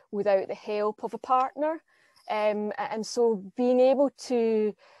secure without the help of a partner. And so being able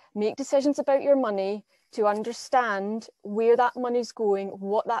to make decisions about your money, to understand where that money's going,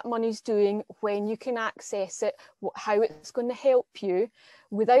 what that money's doing, when you can access it, how it's going to help you,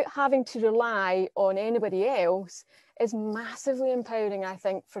 without having to rely on anybody else, is massively empowering, I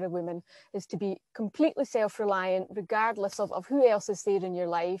think, for a woman, is to be completely self-reliant, regardless of who else is there in your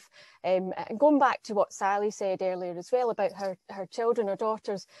life. And going back to what Sally said earlier as well about her children, her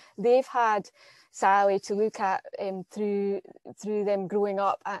daughters, they've had Sally to look at through them growing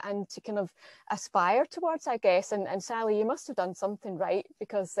up and to kind of aspire towards, I guess. And Sally, you must have done something right,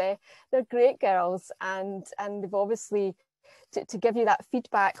 because they're great girls, and they've obviously, to give you that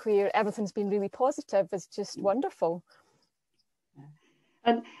feedback where everything's been really positive is just wonderful.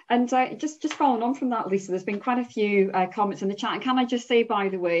 And just following on from that, Lisa, there's been quite a few comments in the chat. And can I just say, by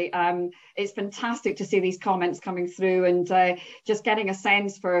the way, it's fantastic to see these comments coming through, and just getting a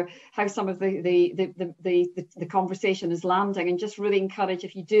sense for how some of the conversation is landing. And just really encourage,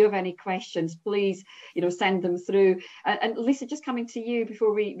 if you do have any questions, please, send them through. And Lisa, just coming to you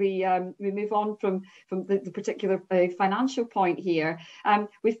before we move on from the particular financial point here.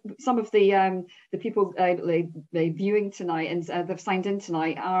 With some of the people viewing tonight and they've signed in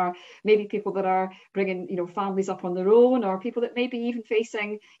tonight are maybe people that are bringing families up on their own, or people that may be even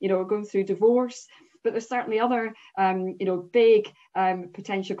facing going through divorce. But there's certainly other big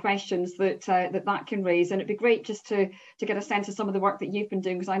potential questions that can raise, and it'd be great just to get a sense of some of the work that you've been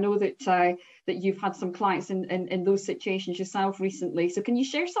doing, because I know that you've had some clients in those situations yourself recently. So can you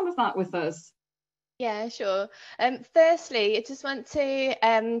share some of that with us? Yeah, sure. Firstly, I just want to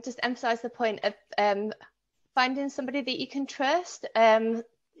just emphasize the point of finding somebody that you can trust.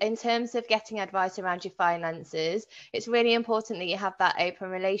 In terms of getting advice around your finances, it's really important that you have that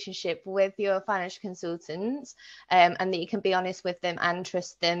open relationship with your financial consultants, and that you can be honest with them and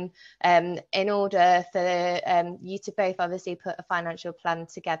trust them, in order for you to both obviously put a financial plan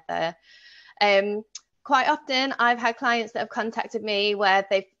together. Quite often I've had clients that have contacted me where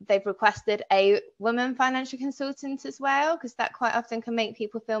they've requested a woman financial consultant as well, because that quite often can make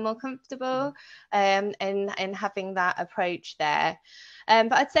people feel more comfortable in having that approach there.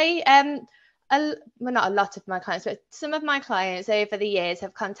 But I'd say well, not a lot of my clients, but some of my clients over the years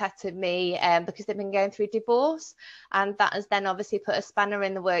have contacted me because they've been going through divorce, and that has then obviously put a spanner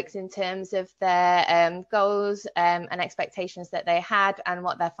in the works in terms of their goals and expectations that they had, and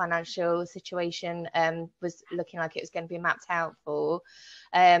what their financial situation was looking like it was going to be mapped out for.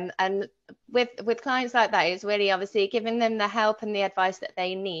 And with clients like that, it's really obviously giving them the help and the advice that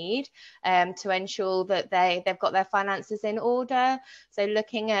they need to ensure that they've got their finances in order. So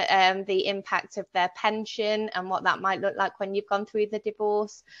looking at the impact of their pension and what that might look like when you've gone through the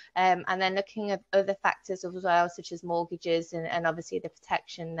divorce, and then looking at other factors as well, such as mortgages and obviously the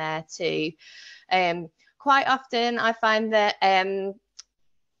protection there too. Quite often I find that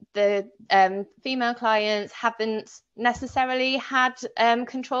the female clients haven't necessarily had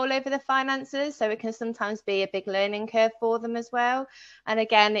control over the finances, so it can sometimes be a big learning curve for them as well. And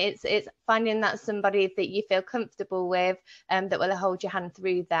again, it's finding that somebody that you feel comfortable with, that will hold your hand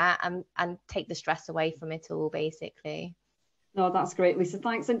through that and take the stress away from it all, basically. No, that's great, Lisa.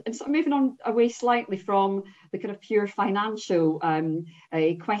 Thanks. And so moving on away slightly from the kind of pure financial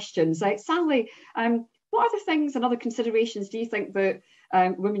questions, Sally, what other things and other considerations do you think that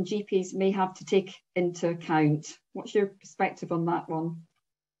women GPs may have to take into account? What's your perspective on that one?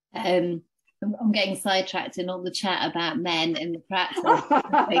 I'm getting sidetracked in all the chat about men in the practice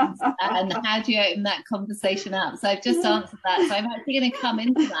and things, and how do you open that conversation up? So I've just answered that. So I'm actually going to come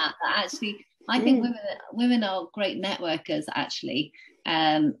into that. Actually, I think women are great networkers, actually.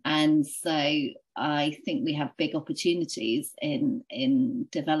 And so I think we have big opportunities in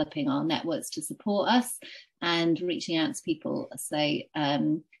developing our networks to support us and reaching out to people. So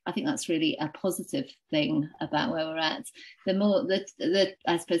I think that's really a positive thing about where we're at.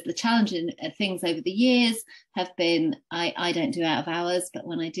 I suppose the challenging things over the years have been, I don't do out of hours, but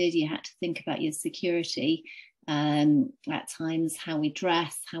when I did, you had to think about your security. At times, how we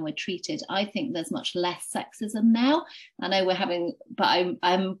dress, how we're treated. I think there's much less sexism now. I know we're having, but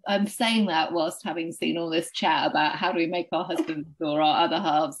I'm saying that whilst having seen all this chat about how do we make our husbands or our other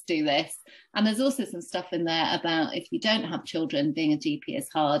halves do this. And there's also some stuff in there about if you don't have children, being a GP is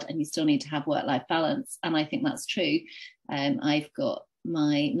hard, and you still need to have work-life balance. And I think that's true. I've got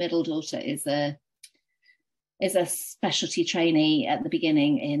my middle daughter is a specialty trainee at the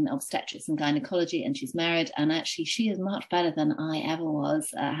beginning in obstetrics and gynecology, and she's married, and actually she is much better than I ever was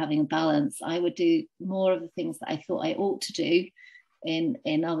at having a balance. I would do more of the things that I thought I ought to do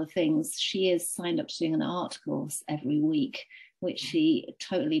in other things. She is signed up to doing an art course every week, which she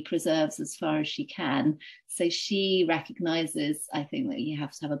totally preserves as far as she can. So she recognises, I think, that you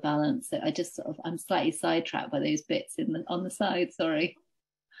have to have a balance. So I'm slightly sidetracked by those bits on the side, sorry.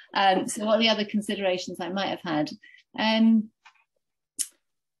 So what are the other considerations I might have had?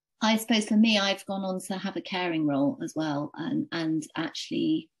 I suppose for me, I've gone on to have a caring role as well. And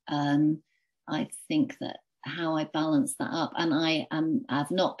actually, I think that how I balance that up, and I've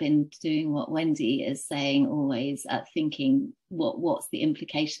not been doing what Wendy is saying always, thinking what's the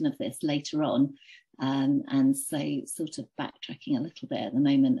implication of this later on. And so sort of backtracking a little bit at the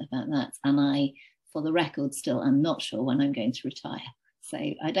moment about that. And I, for the record, still am not sure when I'm going to retire. So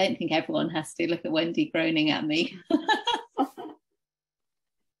I don't think everyone has to look at Wendy groaning at me.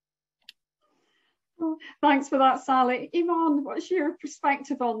 Thanks for that, Sally. Imohi, what's your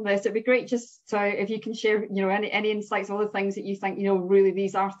perspective on this? It'd be great just if you can share, any insights, other things that you think, really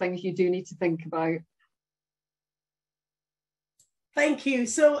these are things you do need to think about. Thank you.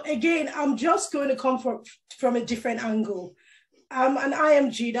 So again, I'm just going to come from a different angle. I'm an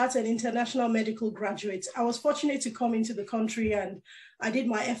IMG, that's an international medical graduate. I was fortunate to come into the country and I did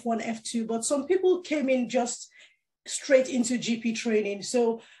my F1, F2, but some people came in just straight into GP training.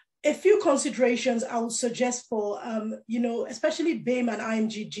 So a few considerations I would suggest for, especially BAME and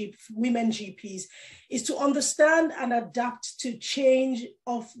IMG women GPs, is to understand and adapt to change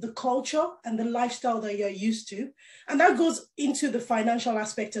of the culture and the lifestyle that you're used to. And that goes into the financial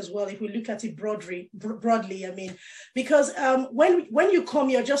aspect as well, if we look at it broadly, because when you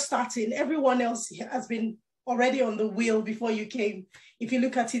come, you're just starting. Everyone else has been already on the wheel before you came, if you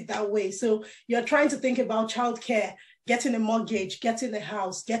look at it that way. So you're trying to think about childcare, getting a mortgage, getting a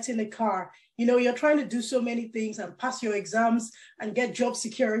house, getting a car. You're trying to do so many things and pass your exams and get job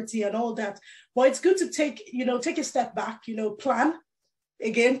security and all that. But it's good to take a step back, plan.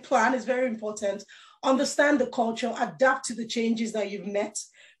 Again, plan is very important. Understand the culture, adapt to the changes that you've met,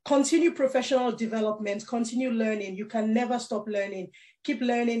 continue professional development, continue learning. You can never stop learning. keep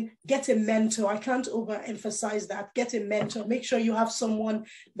learning, get a mentor. I can't overemphasize that. Get a mentor. Make sure you have someone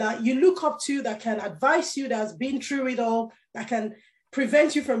that you look up to, that can advise you, that's been through it all, that can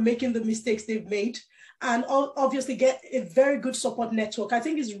prevent you from making the mistakes they've made. And obviously get a very good support network. I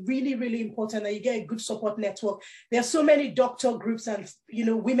think it's really, really important that you get a good support network. There are so many doctor groups and, you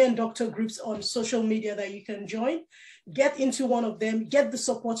know, women doctor groups on social media that you can join. Get into one of them, get the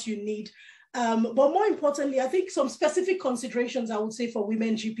support you need. But more importantly, I think some specific considerations I would say for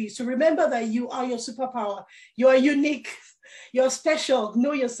women GPs, to remember that you are your superpower. You are unique. You're special.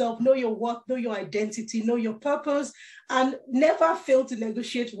 Know yourself, know your worth, know your identity, know your purpose, and never fail to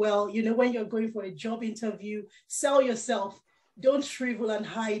negotiate well. You know, when you're going for a job interview, sell yourself. Don't shrivel and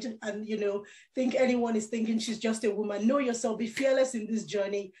hide and, you know, think anyone is thinking she's just a woman. Know yourself. Be fearless in this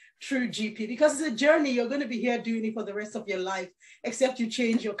journey through GP, because it's a journey. You're going to be here doing it for the rest of your life, except you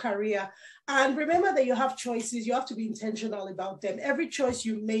change your career. And remember that you have choices. You have to be intentional about them. Every choice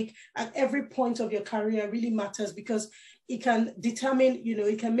you make at every point of your career really matters, because it can determine, you know,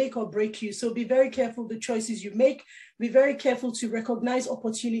 it can make or break you. So be very careful the choices you make. Be very careful to recognize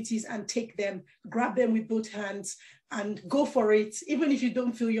opportunities and take them, grab them with both hands and go for it. Even if you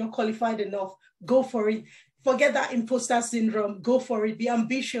don't feel you're qualified enough, go for it. Forget that imposter syndrome, go for it, be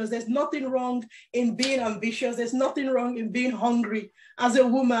ambitious. There's nothing wrong in being ambitious. There's nothing wrong in being hungry. As a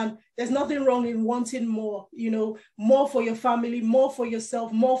woman, there's nothing wrong in wanting more, you know, more for your family, more for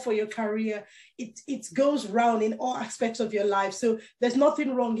yourself, more for your career. It goes round in all aspects of your life. So there's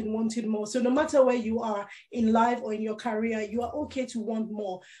nothing wrong in wanting more. So no matter where you are in life or in your career, you are okay to want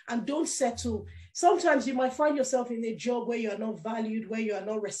more, and don't settle. Sometimes you might find yourself in a job where you are not valued, where you are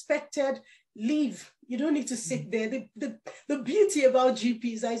not respected. Leave. You don't need to sit there. The beauty about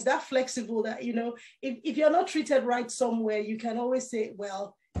GPs is that flexible, that, you know, if you're not treated right somewhere, you can always say,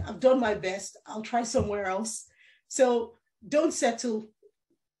 well, I've done my best. I'll try somewhere else. So don't settle.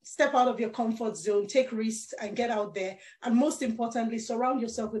 Step out of your comfort zone, take risks and get out there. And most importantly, surround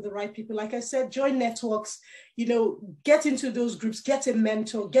yourself with the right people. Like I said, join networks, you know, get into those groups, get a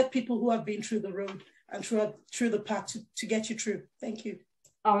mentor, get people who have been through the road and through the path to get you through. Thank you.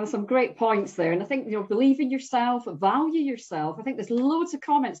 Oh, some great points there. And I think, you know, believe in yourself, value yourself. I think there's loads of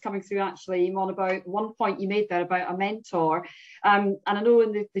comments coming through, actually, Imohi, about one point you made there about a mentor. And I know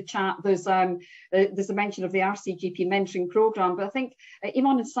in the chat there's a mention of the RCGP mentoring programme. But I think,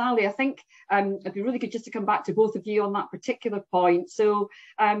 Imohi and Sally, I think it'd be really good just to come back to both of you on that particular point. So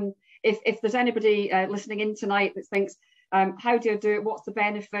if there's anybody listening in tonight that thinks, how do I do it? What's the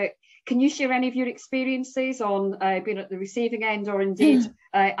benefit? Can you share any of your experiences on being at the receiving end, or indeed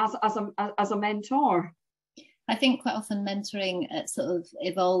as a mentor? I think quite often mentoring sort of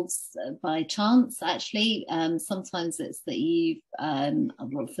evolves by chance, actually. Sometimes it's that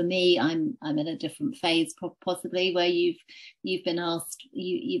well, for me, I'm in a different phase possibly, where you've been asked,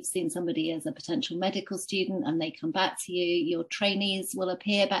 you've seen somebody as a potential medical student and they come back to you, your trainees will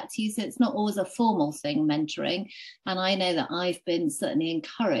appear back to you. So it's not always a formal thing, mentoring. And I know that I've been certainly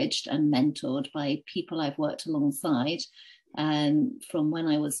encouraged and mentored by people I've worked alongside from when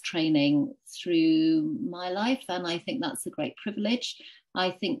I was training through my life, and I think that's a great privilege.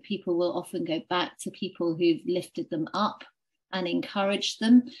 I think people will often go back to people who've lifted them up and encouraged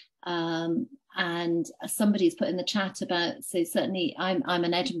them. And somebody's put in the chat about, so certainly I'm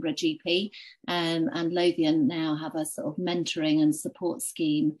an Edinburgh GP, and Lothian now have a sort of mentoring and support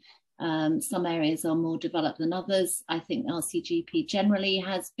scheme. Some areas are more developed than others. I think RCGP generally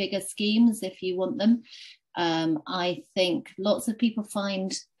has bigger schemes if you want them. I think lots of people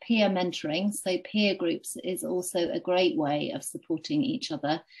find peer mentoring, so peer groups is also a great way of supporting each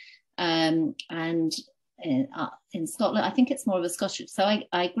other. And in Scotland, I think it's more of a Scottish. So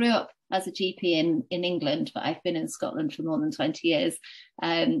I grew up as a GP in England, but I've been in Scotland for more than 20 years.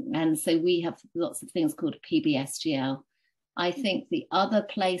 And so we have lots of things called PBSGL. I think the other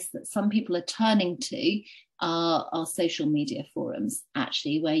place that some people are turning to are social media forums,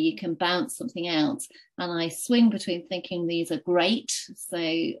 actually, where you can bounce something out. And I swing between thinking these are great, so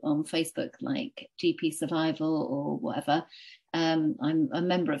on Facebook, like GP Survival or whatever. I'm a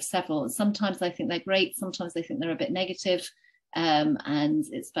member of several. Sometimes I think they're great, sometimes I think they're a bit negative, and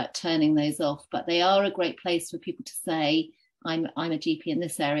it's about turning those off. But they are a great place for people to say, I'm a GP in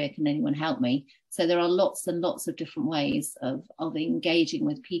this area, can anyone help me? So there are lots and lots of different ways of engaging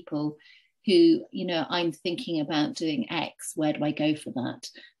with people who, you know, I'm thinking about doing X, where do I go for that?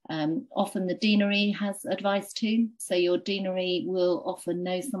 Often the deanery has advice too. So your deanery will often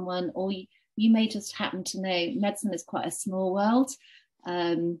know someone, or you may just happen to know. Medicine is quite a small world.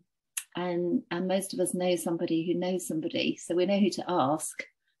 And most of us know somebody who knows somebody. So we know who to ask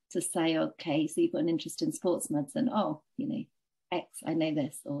to say, okay, so you've got an interest in sports medicine. Oh, you know, X, I know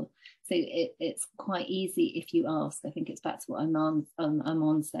this, or so it's quite easy if you ask. I think it's back to what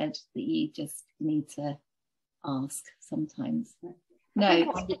Omon said, that you just need to ask sometimes.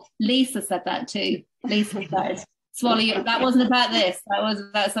 No, Lisa said that too. Lisa said, swallow your, that wasn't about this, that was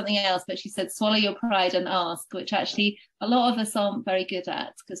about something else, but she said swallow your pride and ask, which actually a lot of us aren't very good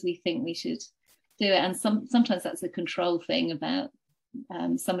at, because we think we should do it, and sometimes that's a control thing about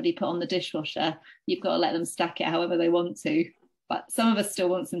somebody put on the dishwasher, you've got to let them stack it however they want to, but some of us still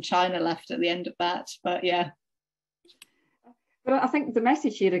want some china left at the end of that. But yeah. But I think the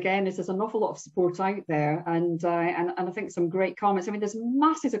message here again is there's an awful lot of support out there, and I think some great comments. I mean, there's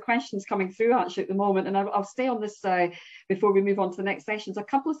masses of questions coming through actually at the moment, and I'll stay on this before we move on to the next sessions. A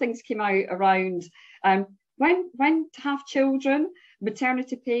couple of things came out around when to have children,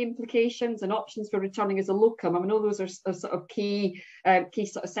 maternity pay implications, and options for returning as a locum. I know those are sort of key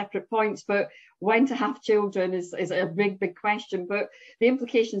sort of separate points, but when to have children is a big question. But the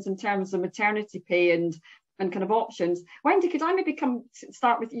implications in terms of maternity pay and kind of options. Wendy, could I maybe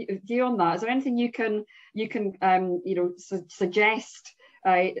start with you on that? Is there anything you can suggest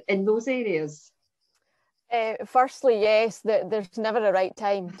in those areas? Firstly, yes, there's never a right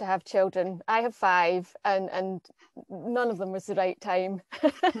time to have children. I have 5, and none of them was the right time.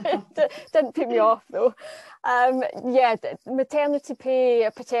 Didn't put me off though. Yeah, maternity pay,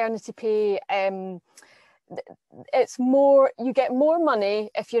 paternity pay. It's more, you get more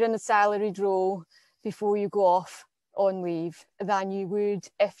money if you're in a salaried role before you go off on leave than you would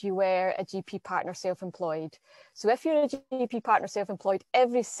if you were a GP partner self-employed. So if you're a GP partner self-employed,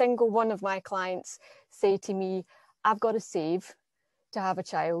 every single one of my clients say to me, I've got to save to have a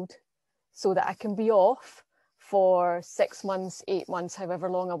child so that I can be off for 6 months, 8 months, however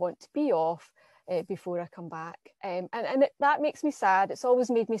long I want to be off before I come back. That makes me sad. It's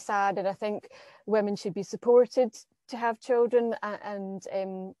always made me sad, and I think women should be supported to have children, and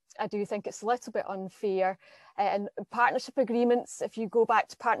I do think it's a little bit unfair. And partnership agreements, if you go back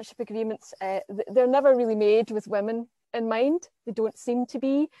to partnership agreements, they're never really made with women in mind. They don't seem to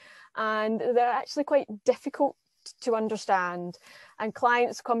be, and they're actually quite difficult to understand. And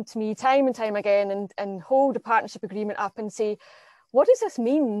clients come to me time and time again and hold a partnership agreement up and say, what does this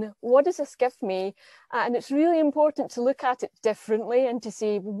mean? What does this give me? And it's really important to look at it differently and to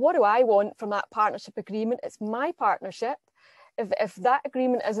say, what do I want from that partnership agreement? It's my partnership. If that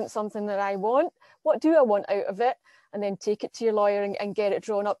agreement isn't something that I want, what do I want out of it? And then take it to your lawyer and get it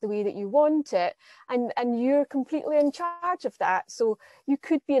drawn up the way that you want it. And you're completely in charge of that. So you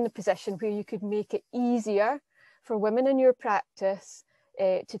could be in a position where you could make it easier for women in your practice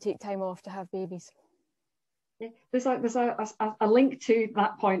to take time off to have babies. There's a link to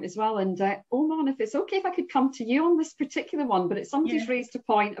that point as well, and Omon, if it's okay if I could come to you on this particular one, but somebody's raised a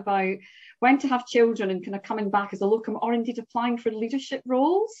point about when to have children and kind of coming back as a locum, or indeed applying for leadership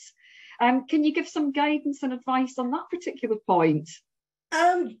roles. Can you give some guidance and advice on that particular point?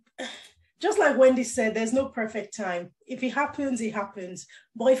 Just like Wendy said, there's no perfect time. If it happens, it happens.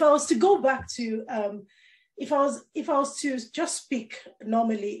 But if I was to go back to, if I was to just speak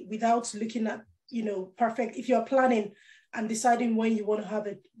normally without looking at, perfect, if you're planning and deciding when you want to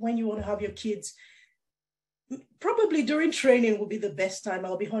have your kids, probably during training will be the best time.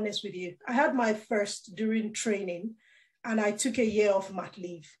 I'll be honest with you. I had my first during training, and I took a year off mat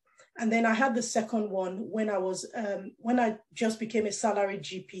leave. And then I had the second one when I just became a salaried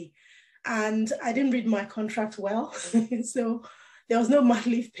GP, and I didn't read my contract well. So there was no mat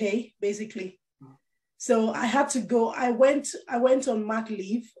leave pay, basically. So I had to go. I went on mat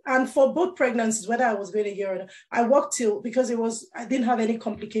leave, and for both pregnancies, whether I was going a year or not, I worked till, because I didn't have any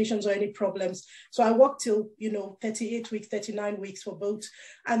complications or any problems. So I worked till 38 weeks, 39 weeks for both.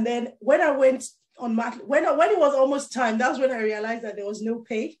 And then when I went on mat, when it was almost time, that's when I realized that there was no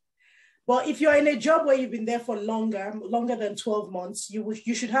pay. But if you're in a job where you've been there for longer than 12 months,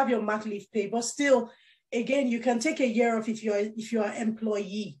 you should have your mat leave pay. But still, again, you can take a year off if you're an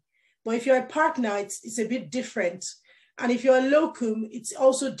employee. But if you're a partner, it's a bit different. And if you're a locum, it's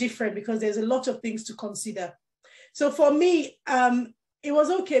also different because there's a lot of things to consider. So for me, it was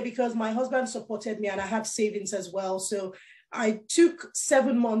okay because my husband supported me and I had savings as well. So I took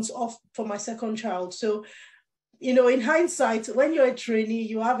 7 months off for my second child. So, in hindsight, when you're a trainee,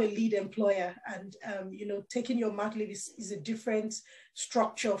 you have a lead employer, and, taking your mat leave is a different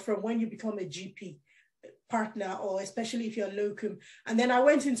structure from when you become a GP partner, or especially if you're locum. And then I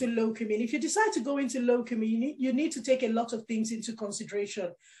went into locum, and if you decide to go into locum, you need to take a lot of things into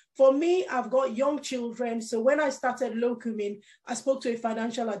consideration. For me, I've got young children, so when I started locuming, I spoke to a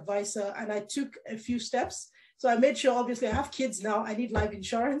financial advisor and I took a few steps. So I made sure, obviously I have kids now, I need life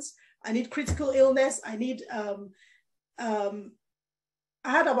insurance, I need critical illness, I need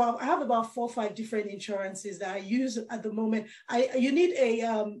I have about 4 or 5 different insurances that I use at the moment. You need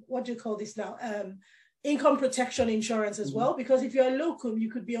a what do you call this now? Income protection insurance as well, because if you're a locum, you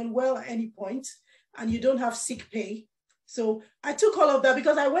could be unwell at any point and you don't have sick pay. So I took all of that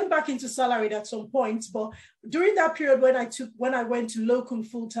because I went back into salaried at some point. But during that period when I went to locum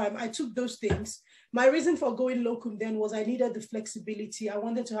full time, I took those things. My reason for going locum then was I needed the flexibility. I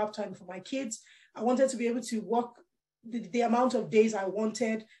wanted to have time for my kids. I wanted to be able to work the amount of days I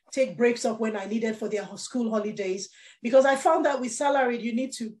wanted, take breaks up when I needed for their school holidays, because I found that with salaried, you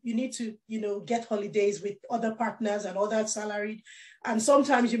need to get holidays with other partners and other salaried, and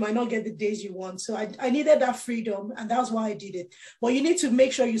sometimes you might not get the days you want. So I needed that freedom, and that's why I did it. But you need to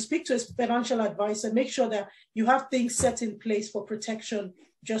make sure you speak to a financial advisor, make sure that you have things set in place for protection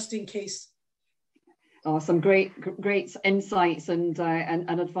just in case. Oh, some great insights and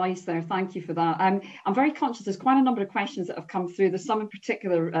advice there. Thank you for that. I'm very conscious there's quite a number of questions that have come through. There's some in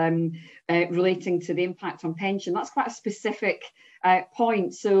particular relating to the impact on pension. That's quite a specific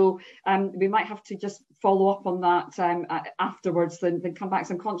point. So we might have to just follow up on that afterwards, then come back.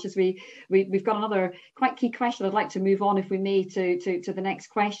 So I'm conscious we've got another quite key question. I'd like to move on, if we may, to the next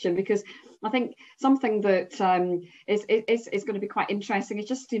question, because I think something that is going to be quite interesting is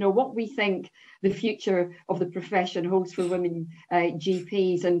just, what we think the future of the profession holds for women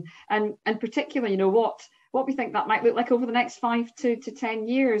GPs, and particularly, what we think that might look like over the next 5 to 10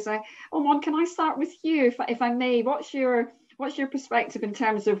 years. Omon, can I start with you, if I may? What's your perspective in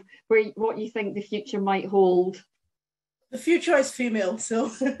terms of what you think the future might hold? The future is female, so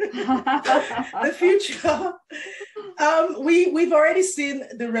the future. We've already seen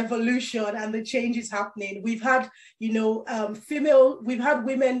the revolution and the changes happening. We've had, we've had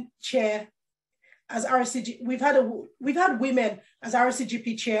women chair as RCG. We've had women as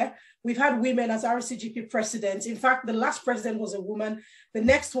RCGP chair. We've had women as RCGP presidents. In fact, the last president was a woman. The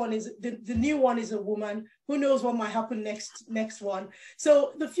next one is the new one is a woman. Who knows what might happen next one?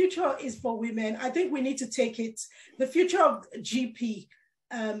 So the future is for women. I think we need to take it. The future of GP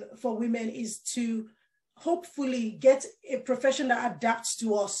for women is to hopefully get a profession that adapts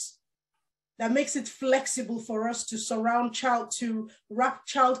to us, that makes it flexible for us to wrap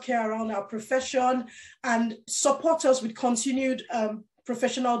childcare around our profession and support us with continued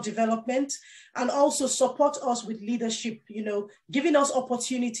professional development, and also support us with leadership, giving us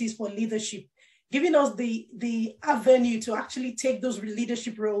opportunities for leadership, giving us the avenue to actually take those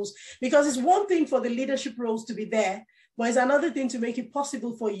leadership roles. Because it's one thing for the leadership roles to be there, but it's another thing to make it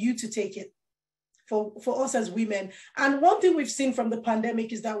possible for you to take it, for us as women. And one thing we've seen from the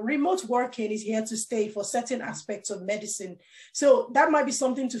pandemic is that remote working is here to stay for certain aspects of medicine. So that might be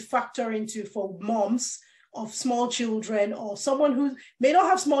something to factor into for moms of small children, or someone who may not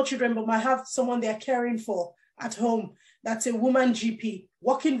have small children but might have someone they're caring for at home. That's a woman GP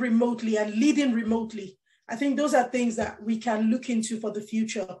working remotely and leading remotely. I think those are things that we can look into for the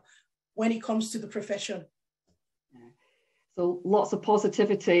future when it comes to the profession. So lots of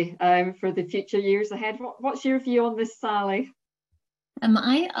positivity for the future years ahead. What's your view on this, Sally?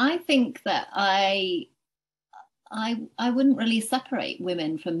 I think that I wouldn't really separate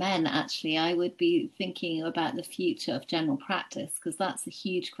women from men, actually. I would be thinking about the future of general practice, because that's a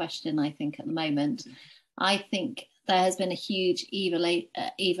huge question, I think, at the moment. I think there has been a huge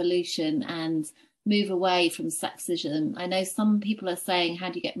evolution and move away from sexism. I know some people are saying, how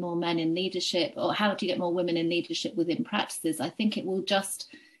do you get more men in leadership, or how do you get more women in leadership within practices? I think it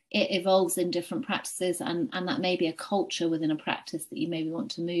evolves in different practices, and that may be a culture within a practice that you maybe want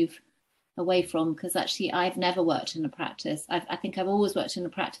to move away from, because actually I've never worked in a practice. I think I've always worked in a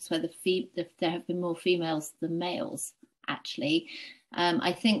practice where there have been more females than males, actually.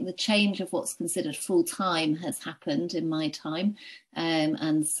 I think the change of what's considered full-time has happened in my time,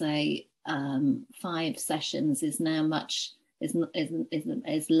 and say 5 sessions is now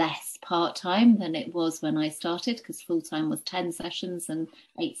is less part-time than it was when I started, because full-time was 10 sessions and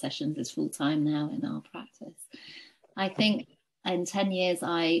 8 sessions is full-time now in our practice. I think in 10 years,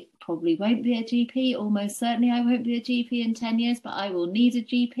 I probably won't be a GP. Almost certainly I won't be a GP in 10 years, but I will need a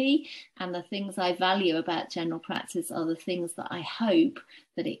GP. And the things I value about general practice are the things that I hope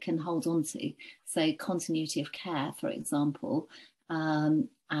that it can hold on to. So continuity of care, for example.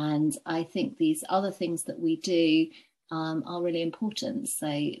 And I think these other things that we do are really important.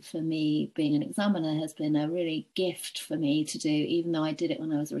 So for me, being an examiner has been a really gift for me to do, even though I did it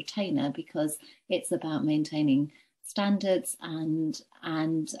when I was a retainer, because it's about maintaining standards and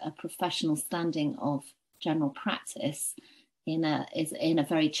a professional standing of general practice in a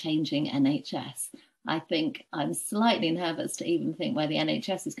very changing NHS. I think I'm slightly nervous to even think where the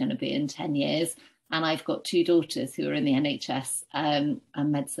NHS is going to be in 10 years. and I've got 2 daughters who are in the NHS and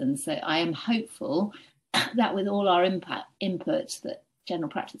medicine. So I am hopeful that with all our input, that general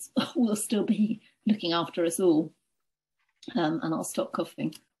practice will still be looking after us all. And I'll stop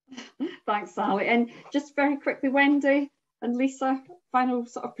coughing. Thanks, Sally. And just very quickly, Wendy and Lisa, final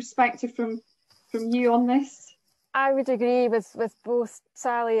sort of perspective from you on this. I would agree with both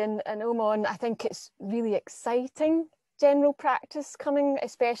Sally and Omon. I think it's really exciting general practice coming,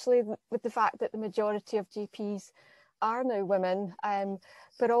 especially with the fact that the majority of GPs are now women.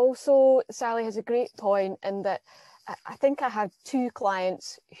 But also Sally has a great point in that I think I had 2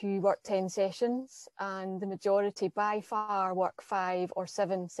 clients who work 10 sessions, and the majority by far work 5 or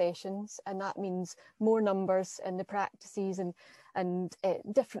 7 sessions, and that means more numbers in the practices and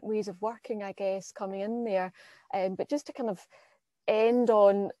different ways of working, I guess, coming in there. But just to kind of end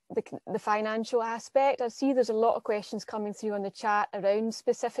on the financial aspect, I see there's a lot of questions coming through on the chat around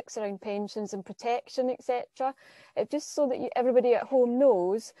specifics around pensions and protection, etc. Just so that everybody at home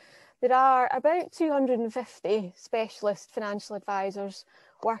knows, there are about 250 specialist financial advisors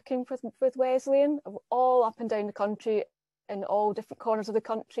working with Wesleyan, all up and down the country, in all different corners of the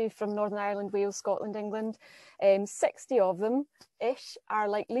country, from Northern Ireland, Wales, Scotland, England. 60 of them-ish are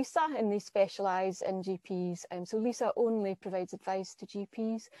like Lisa, and they specialise in GPs. So Lisa only provides advice to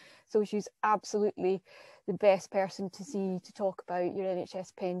GPs. So she's absolutely the best person to see to talk about your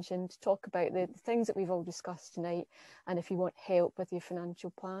NHS pension, to talk about the things that we've all discussed tonight, and if you want help with your financial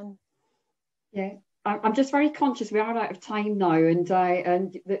plan. Yeah, I'm just very conscious we are out of time now, and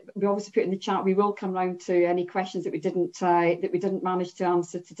we obviously put in the chat we will come round to any questions that we didn't manage to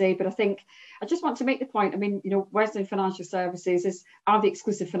answer today. But I think I just want to make the point. I mean, you know, Wesleyan Financial Services are the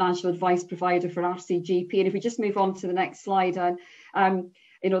exclusive financial advice provider for RCGP, and if we just move on to the next slide, and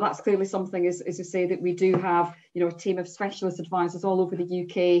you know, that's clearly something, as I say, that we do have, you know, a team of specialist advisors all over the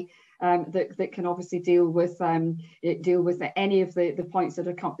UK. That can obviously deal with any of the points that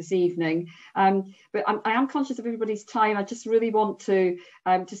have come this evening. But I am conscious of everybody's time. I just really want to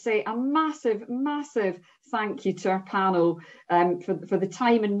say a massive thank you to our panel for the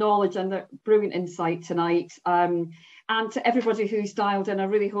time and knowledge and the brilliant insight tonight. And to everybody who's dialed in, I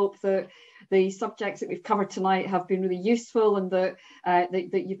really hope that the subjects that we've covered tonight have been really useful, and that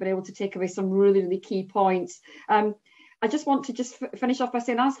you've been able to take away some really key points. I just want to finish off by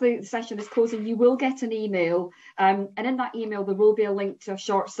saying, as the session is closing, you will get an email, and in that email there will be a link to a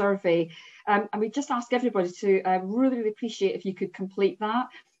short survey, and we just ask everybody to really appreciate if you could complete that.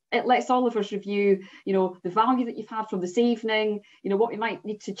 It lets all of us review, you know, the value that you've had from this evening, you know, what we might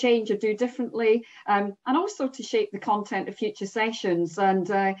need to change or do differently, and also to shape the content of future sessions. And,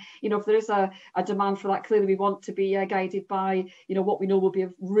 you know, if there is a demand for that, clearly we want to be guided by, you know, what we know will be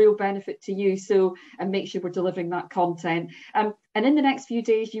of real benefit to you. So, and make sure we're delivering that content. And in the next few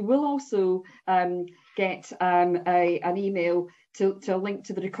days, you will also get an email to link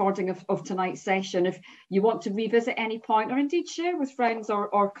to the recording of tonight's session if you want to revisit any point, or indeed share with friends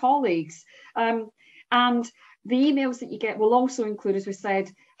or colleagues. And the emails that you get will also include, as we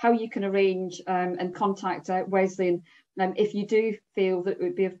said, how you can arrange and contact Wesleyan if you do feel that it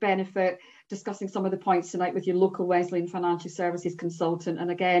would be of benefit discussing some of the points tonight with your local Wesleyan Financial Services consultant.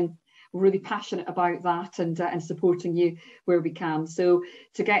 And again, we're really passionate about that and supporting you where we can. So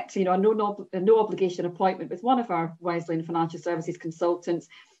to get, you know, a no obligation appointment with one of our Wesleyan Financial Services consultants,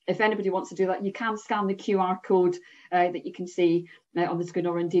 if anybody wants to do that, you can scan the QR code that you can see on the screen,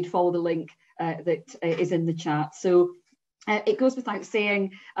 or indeed follow the link that is in the chat. So it goes without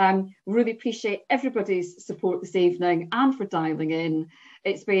saying, really appreciate everybody's support this evening and for dialing in.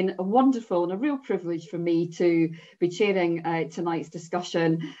 It's been a wonderful and a real privilege for me to be chairing tonight's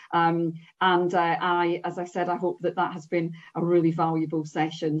discussion. And as I said, I hope that has been a really valuable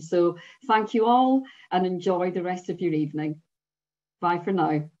session. So thank you all, and enjoy the rest of your evening. Bye for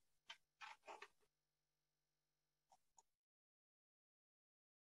now.